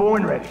 I was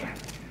born ready.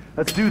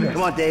 Let's do this.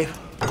 Come on, Dave.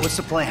 What's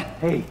the plan?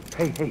 Hey.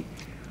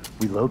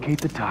 We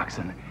locate the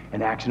toxin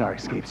and action our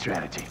escape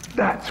strategy.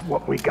 That's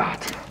what we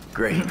got.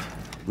 Great.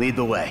 Lead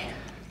the way.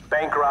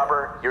 Bank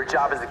robber, your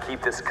job is to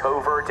keep this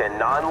covert and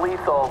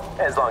non-lethal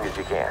as long as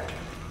you can.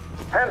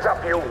 Hands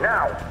up, you,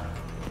 now!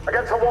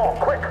 Against the wall,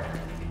 quick!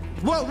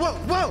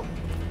 Whoa!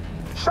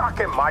 Shock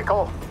him,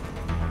 Michael!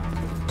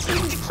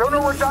 Sooner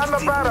we're done,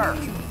 the better!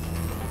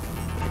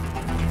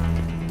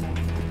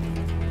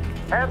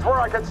 Hands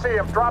where I can see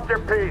him. Drop your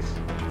piece.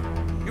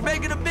 You're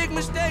making a big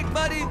mistake,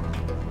 buddy.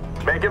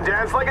 Make him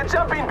dance like a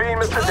jumping bean,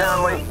 Mr.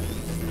 Downley.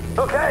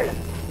 Okay,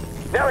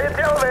 now hit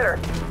the elevator.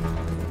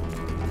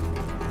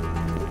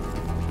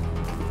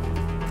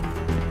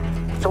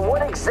 So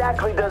what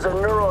exactly does a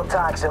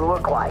neurotoxin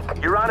look like?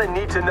 You're on a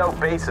need-to-know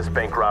basis,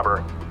 bank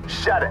robber.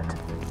 Shut it.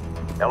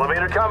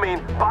 Elevator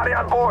coming. Body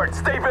on board.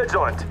 Stay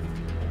vigilant.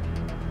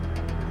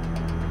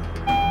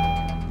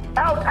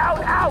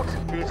 Out!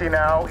 Easy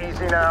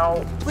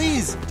now.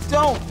 Please,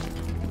 don't.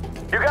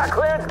 You got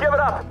clearance? Give it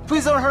up.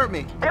 Please don't hurt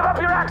me. Give up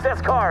your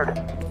access card.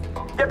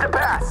 Get to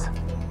pass.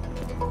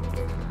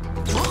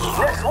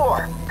 Next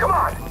floor. Come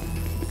on.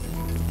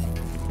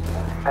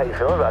 How you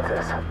feeling about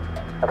this?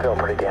 I'm feeling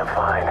pretty damn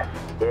fine.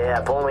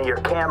 Yeah, if only your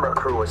camera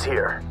crew was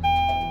here.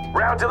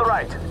 Round to the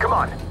right. Come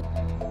on.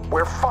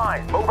 We're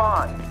fine. Move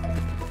on.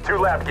 2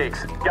 lab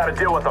geeks. Gotta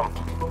deal with them.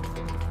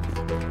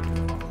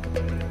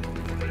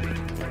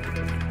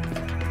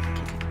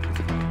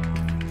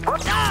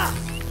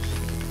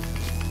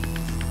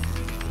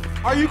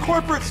 Are you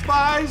corporate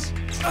spies?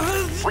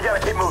 We gotta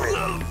keep moving.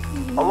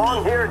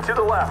 Along here and to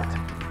the left.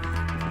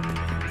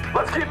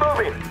 Let's keep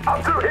moving.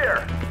 Up through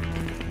here.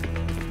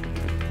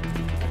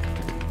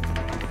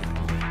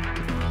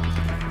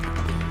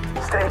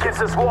 Stay against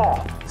this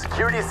wall.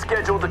 Security is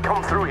scheduled to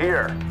come through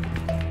here.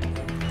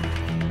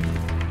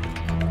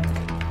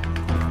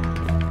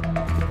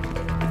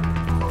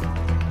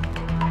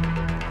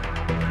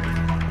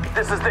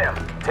 This is them.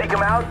 Take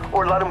them out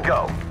or let them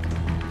go.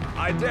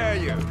 I dare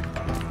you.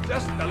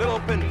 Just a little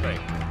pinprick.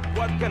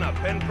 What can a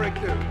pinprick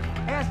do?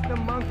 Ask the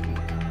monkey.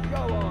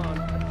 Go on.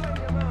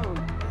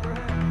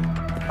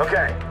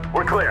 Okay,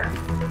 we're clear.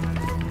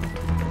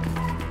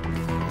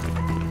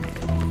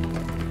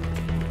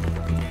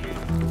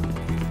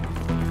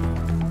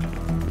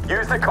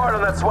 Use the card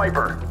on that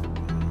swiper.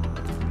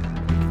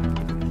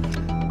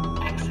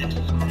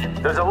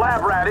 There's a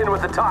lab rat in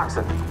with the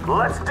toxin.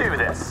 Let's do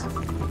this.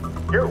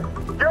 You!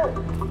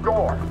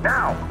 Door,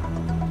 now!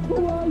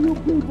 Who are you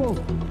people?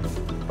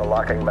 The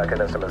locking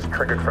mechanism is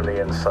triggered from the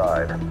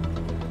inside.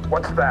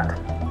 What's that?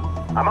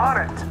 I'm on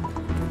it.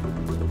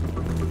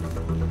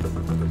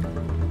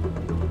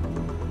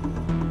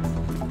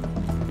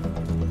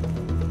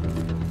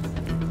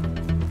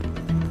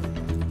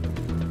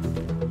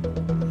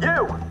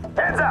 You!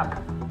 Hands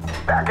up!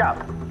 Back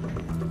up!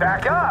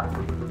 Back up!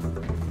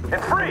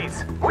 And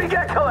freeze! We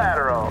get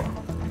collateral!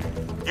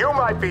 You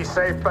might be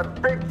safe, but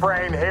Big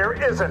Brain here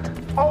isn't.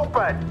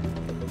 Open!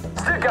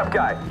 Stick backup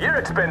guy. You're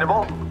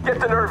expendable. Get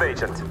the nerve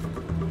agent.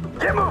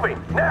 Get moving,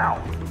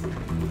 now!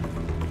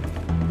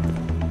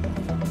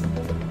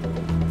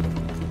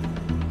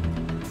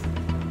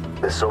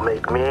 This'll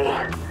make me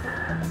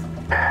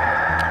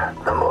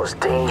the most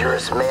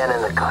dangerous man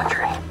in the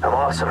country. I'm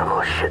also the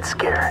most shit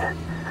scared.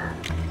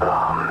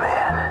 Oh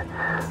man.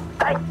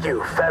 Thank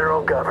you,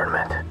 federal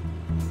government.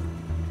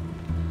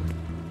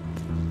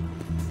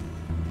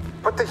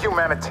 Put the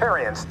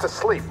humanitarians to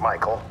sleep,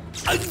 Michael.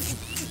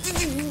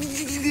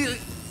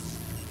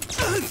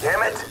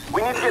 Damn it!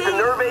 We need to get the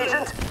nerve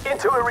agent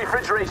into a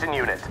refrigeration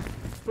unit.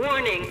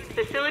 Warning,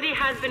 facility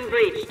has been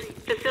breached.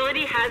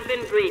 Facility has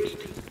been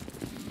breached.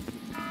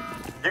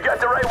 You got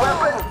the right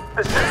weapon?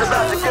 This shit's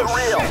about to get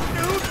real.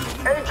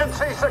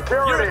 Agency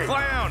security! You're a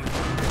clown!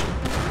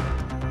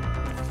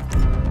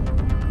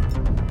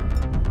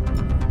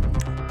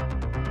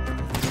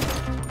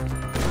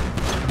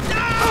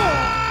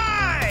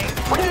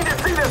 We need to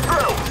see this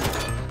through!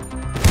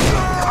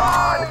 Come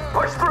on!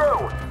 Push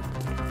through!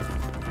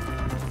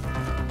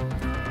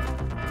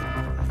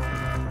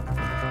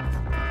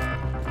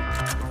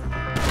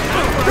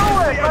 Do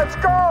it! Let's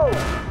go!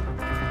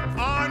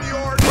 On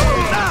your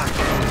knees!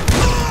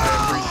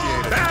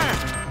 Appreciate it.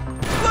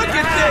 Look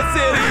at this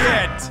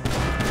idiot!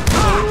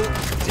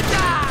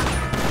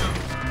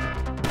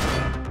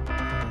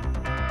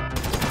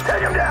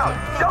 Take him down!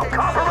 Don't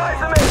compromise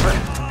the mission!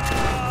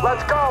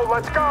 Let's go!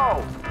 Let's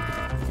go!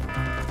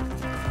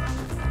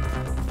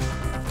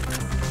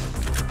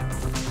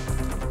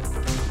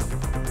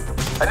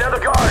 Another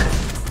guard!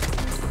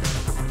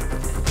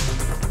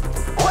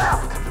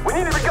 Left! We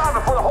need to be gone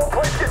before the whole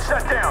place gets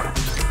shut down!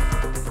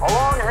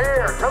 Along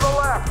here, to the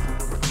left!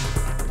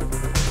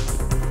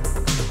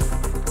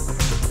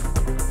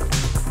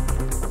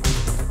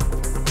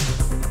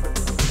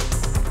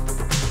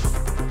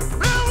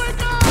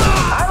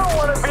 I don't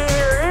want to be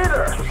here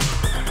either!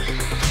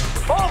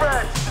 Move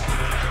it!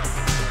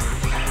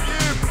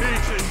 You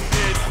piece of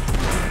shit!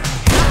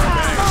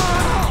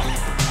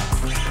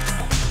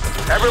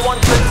 Everyone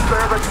thinks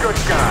they're the good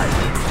guy.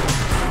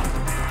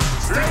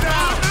 Stay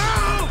down!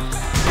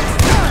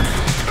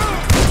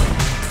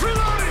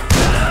 Reloading!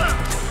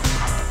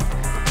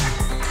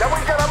 Then we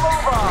gotta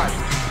move on!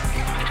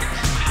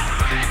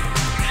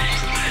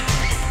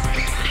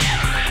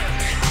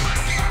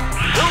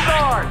 Two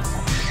guards!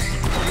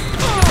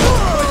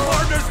 My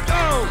partner's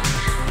down!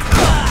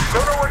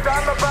 Sooner we're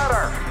done, the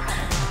better!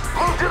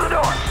 Move to the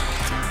door!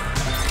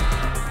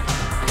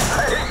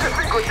 I hate to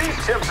think what these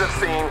chimps have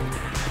seen.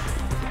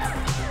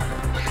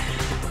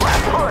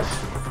 Last push!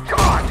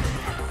 Come on!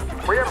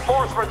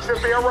 Reinforcements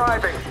should be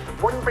arriving.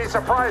 Wouldn't be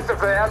surprised if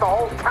they had the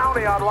whole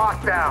county on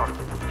lockdown.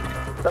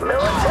 The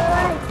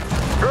military?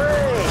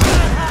 Great!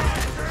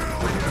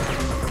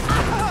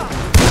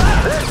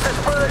 This is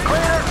for the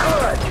greater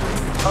good,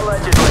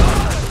 allegedly.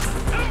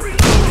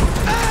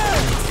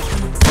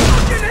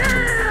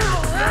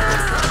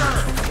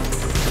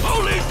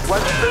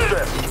 Let's do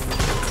this.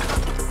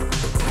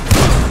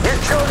 You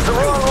chose the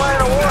wrong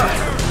line of work.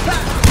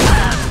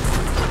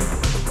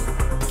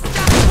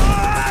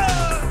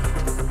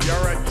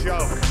 You're a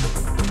joke.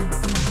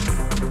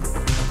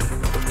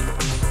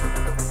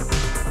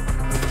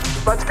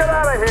 Let's get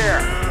out of here.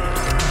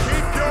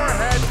 Keep your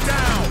head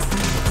down.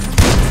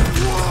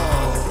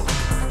 Whoa!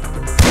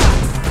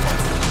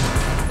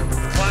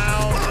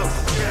 Clown.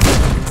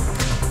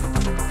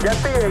 Get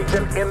the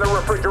agent in the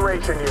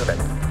refrigeration unit.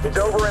 He's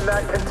over in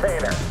that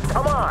container.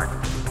 Come on.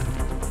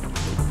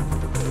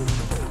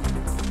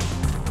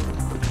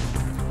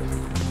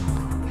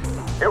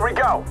 Here we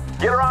go.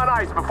 Get her on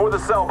ice before the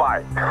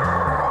sell-by.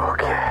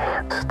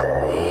 Okay,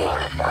 steady.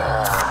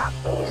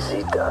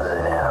 Easy does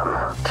it,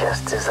 Em.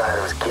 Just as I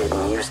was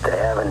getting used to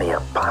having the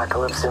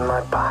apocalypse in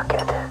my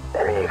pocket.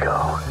 There you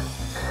go.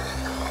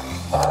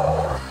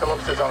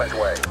 Phillips is on his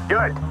way.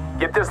 Good.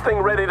 Get this thing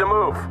ready to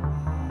move.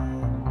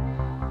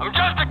 I'm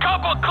just a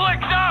couple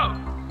clicks out.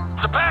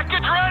 Is the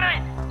package ready?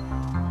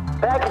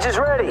 Package is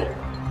ready.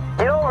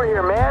 Get over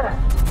here, man.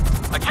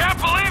 I can't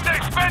believe they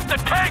spent the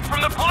tank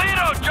from the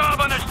PALETO job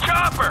on this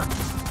chopper.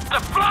 It's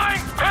a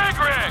flying pig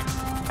rig.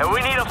 And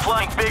we need a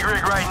flying big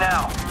rig right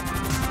now.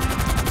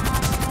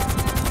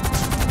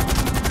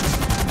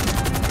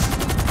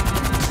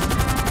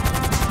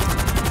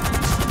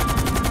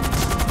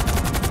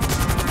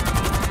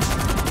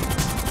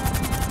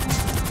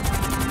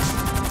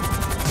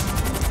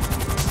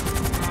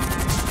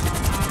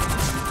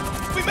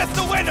 We missed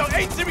the window!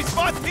 Agency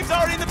response team's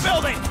already in the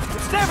building!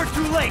 It's never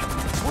too late!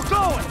 We're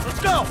going! Let's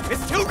go!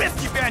 It's too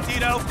risky,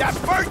 Bandito! That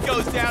bird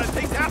goes down and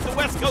takes half the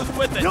West Coast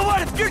with it! You know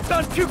what? If you're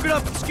done puking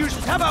up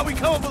excuses, how about we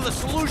come up with a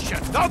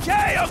solution?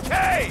 Okay!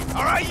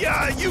 Alright,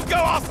 you go,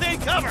 I'll stay in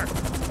cover!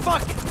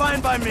 Fuck it,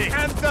 fine by me.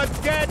 And the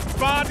dead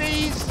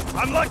bodies?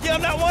 I'm lucky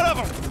I'm not one of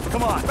them!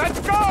 Come on. Let's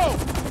go!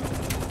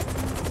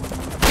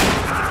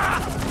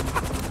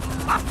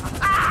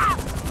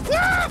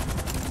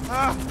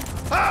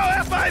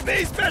 Oh,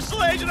 FIB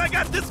Special Agent, I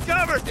got this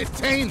covered!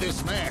 Detain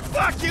this man.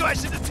 Fuck you, I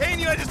should detain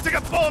you, I just took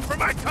a bullet for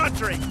my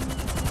country!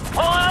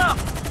 Pull it up!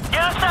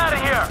 Get us out of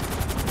here!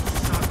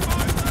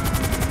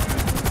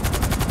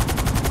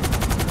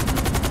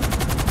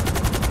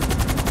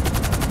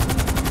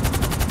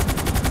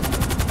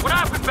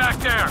 doing back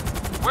there?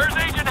 Where's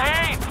Agent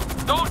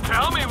Haynes? Don't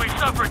tell me we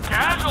suffered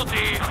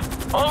casualties.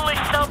 Only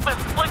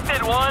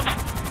self-inflicted ones.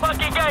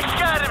 Fucking guy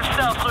shot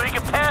himself so he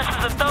could pass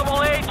as a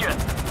double agent.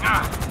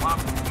 Well,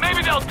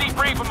 maybe they'll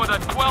debrief him with a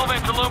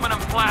 12-inch aluminum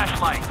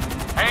flashlight.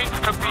 Haynes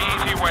took the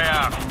easy way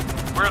out.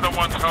 We're the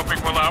ones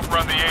hoping we'll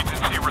outrun the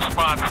agency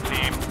response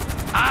team.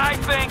 I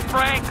think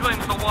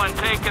Franklin's the one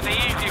taking the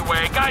easy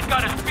way. Guy's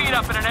got his feet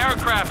up in an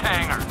aircraft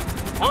hangar.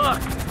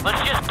 Look,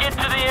 let's just get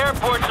to the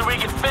airport so we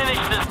can finish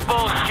this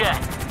bullshit.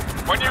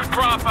 When you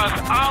drop us,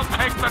 I'll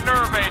take the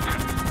nerve agent.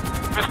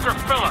 Mr.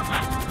 Phillips,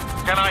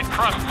 can I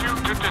trust you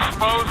to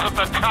dispose of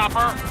the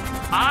chopper?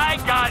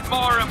 I got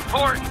more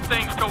important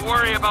things to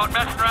worry about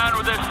messing around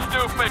with this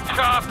stupid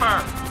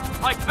chopper.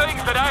 Like things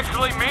that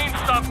actually mean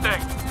something.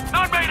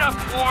 Not made up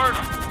wars,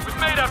 with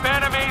made up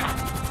enemies.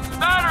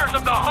 Matters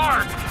of the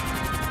heart.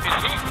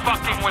 Is he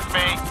fucking with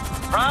me?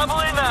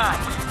 Probably not.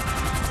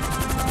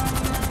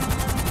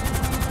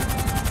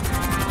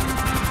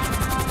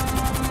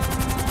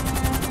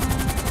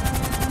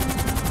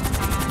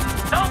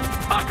 Don't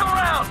fuck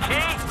around,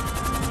 Key!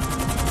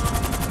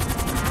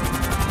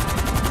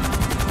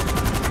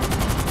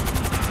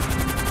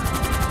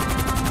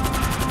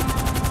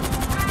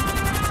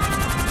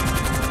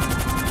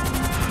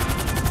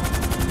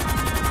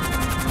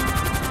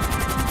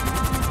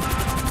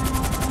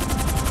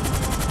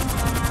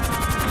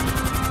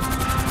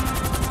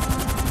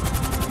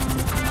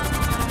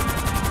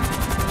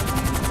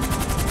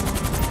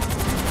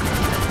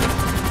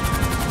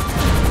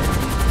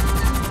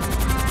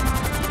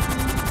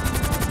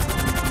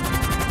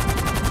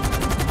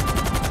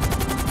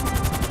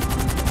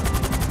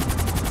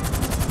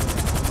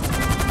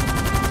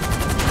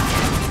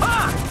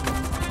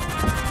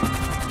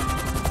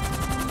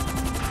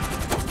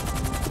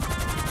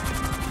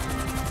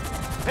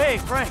 Hey,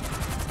 Frank.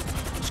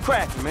 It's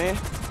cracking, man.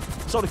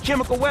 So the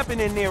chemical weapon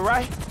in there,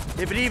 right?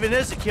 If it even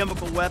is a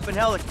chemical weapon,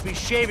 hell, it could be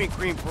shaving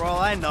cream for all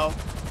I know.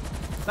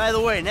 By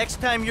the way,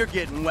 next time you're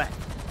getting wet.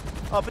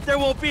 Oh, but there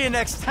won't be a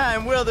next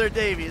time, will there,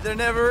 Davey? There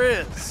never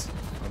is.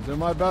 I'll do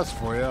my best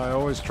for you. I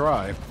always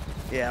try.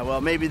 Yeah,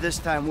 well, maybe this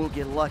time we'll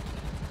get lucky.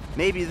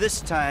 Maybe this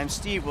time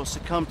Steve will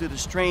succumb to the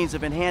strains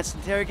of enhanced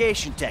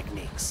interrogation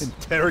techniques.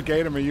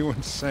 Interrogate him? Are you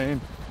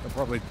insane? They're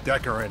probably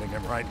decorating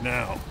him right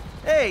now.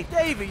 Hey,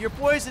 Davey, your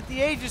boys at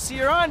the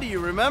agency are onto you,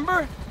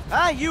 remember?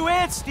 Huh? You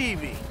and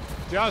Stevie.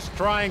 Just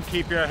try and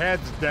keep your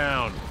heads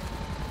down.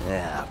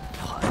 Yeah,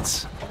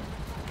 putz.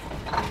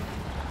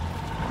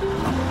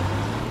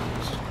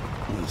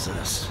 What's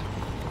this?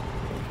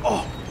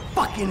 Oh,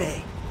 fucking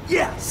A.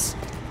 Yes!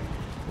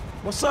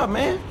 What's up,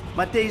 man?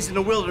 My days in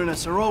the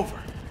wilderness are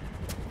over.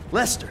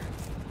 Lester,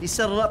 he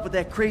settled up with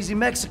that crazy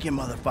Mexican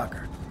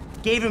motherfucker.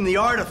 Gave him the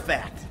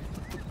artifact.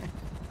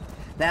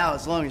 Now,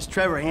 as long as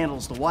Trevor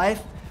handles the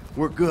wife,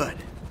 we're good.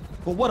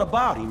 But what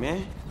about him,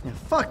 man? Yeah,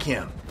 fuck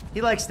him.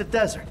 He likes the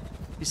desert.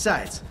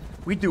 Besides,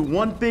 we do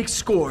one big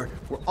score,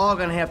 we're all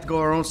gonna have to go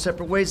our own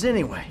separate ways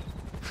anyway.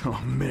 Oh,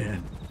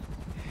 man.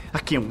 I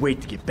can't wait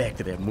to get back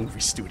to that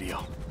movie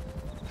studio.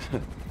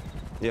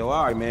 Yo,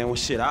 all right, man. Well,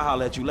 shit, I'll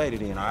holler at you later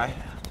then, all right?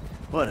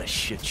 What a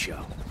shit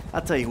show.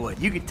 I'll tell you what,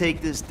 you could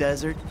take this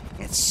desert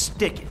and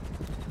stick it.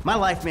 My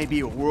life may be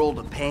a world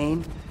of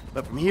pain,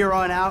 but from here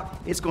on out,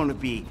 it's gonna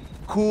be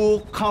cool,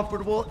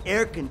 comfortable,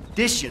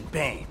 air-conditioned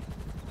pain.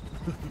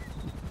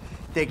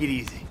 Take it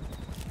easy.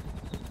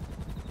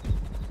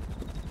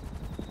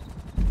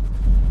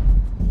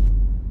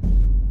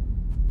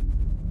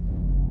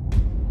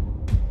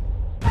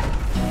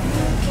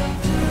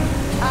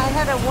 I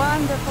had a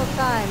wonderful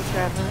time,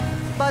 Trevor.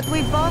 But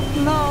we both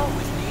know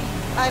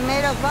I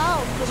made a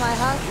vow to my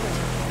husband.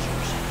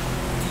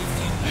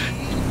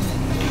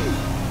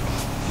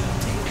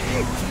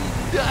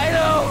 I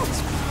know!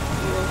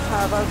 You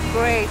have a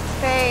great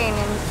pain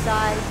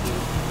inside you,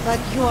 but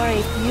you are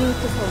a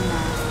beautiful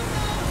man.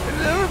 I've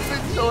never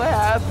been so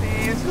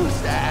happy, so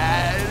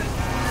sad.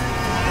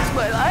 In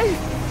my life.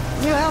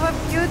 You have a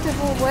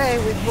beautiful way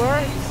with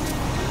words.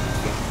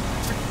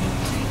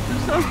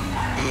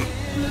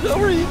 For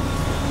some reason,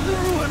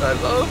 everyone I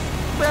love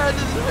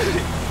abandons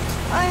me.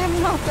 I am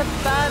not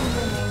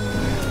abandoning you.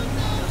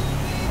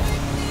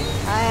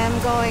 I am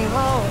going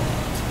home.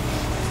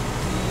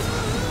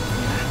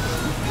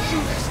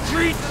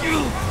 Treat you.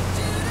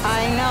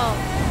 I know.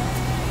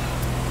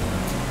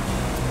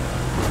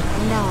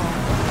 No.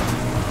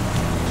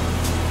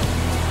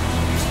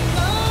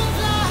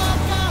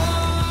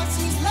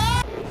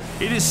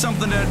 It is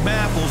something that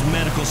baffles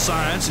medical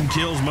science and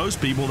kills most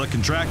people that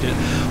contract it,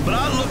 but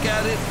I look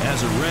at it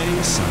as a ray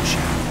of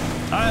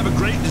sunshine. I have a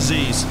great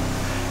disease,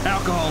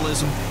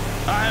 alcoholism.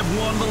 I have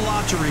won the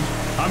lottery.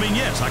 I mean,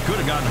 yes, I could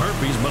have gotten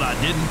herpes, but I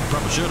didn't.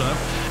 Probably should have.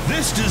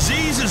 This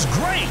disease is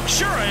great.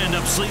 Sure, I end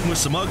up sleeping with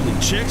some ugly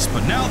chicks,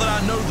 but now that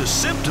I know the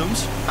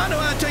symptoms, I know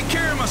how to take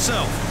care of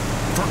myself.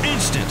 For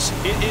instance,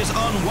 it is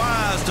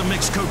unwise to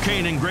mix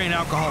cocaine and grain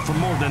alcohol for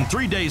more than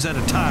 3 days at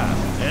a time.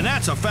 And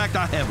that's a fact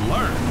I have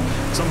learned.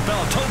 Some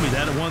fella told me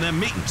that at one of them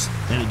meetings,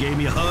 and he gave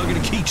me a hug and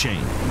a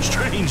keychain.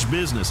 Strange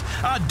business.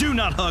 I do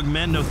not hug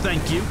men, no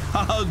thank you.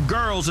 I hug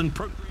girls and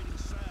procreating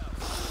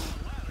sows.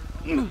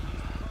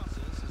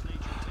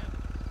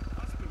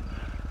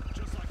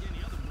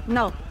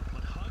 No.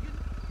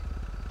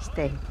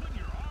 Stay.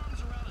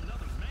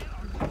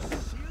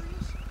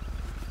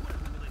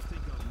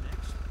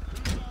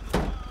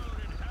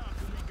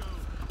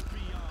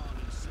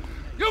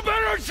 You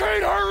better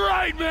treat her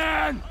right,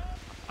 man!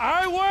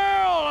 I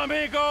will,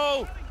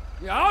 amigo!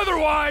 Yeah,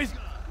 otherwise,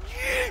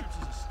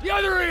 the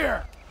other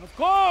ear! Of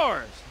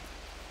course!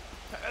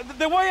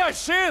 The way I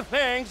see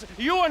things,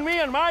 you and me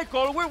and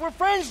Michael, we're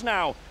friends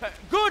now.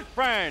 Good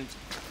friends.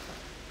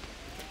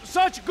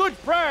 Such good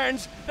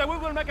friends that we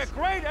will make a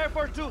great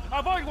effort to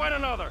avoid one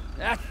another.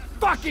 That's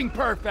fucking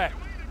perfect!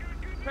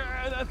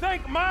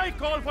 Thank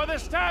Michael for the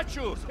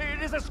statue.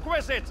 It is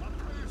exquisite.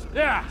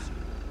 Yeah.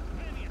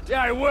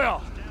 Yeah, I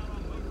will.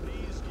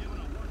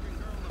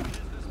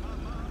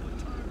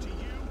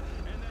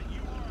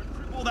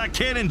 That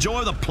can't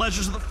enjoy the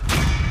pleasures of the...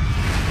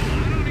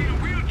 I don't need a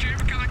wheelchair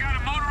because I got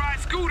a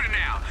motorized scooter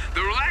now.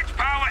 The Relax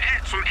Power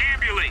X from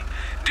Ambulate.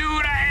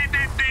 Dude, I had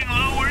that thing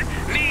lowered,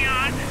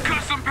 neon,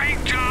 custom paint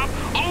job,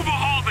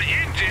 overhauled the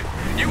engine.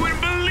 You wouldn't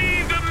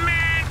believe the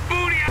mad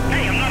booty.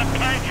 Hey, I'm not a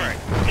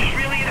pervert. Just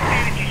really into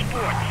fantasy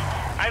sports.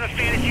 I have a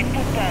fantasy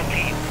football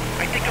team.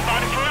 I think about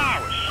it for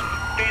hours.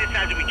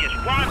 Fantasizing with just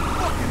one,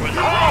 or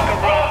the rock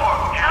and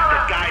roll. Half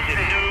the guys are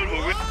nude.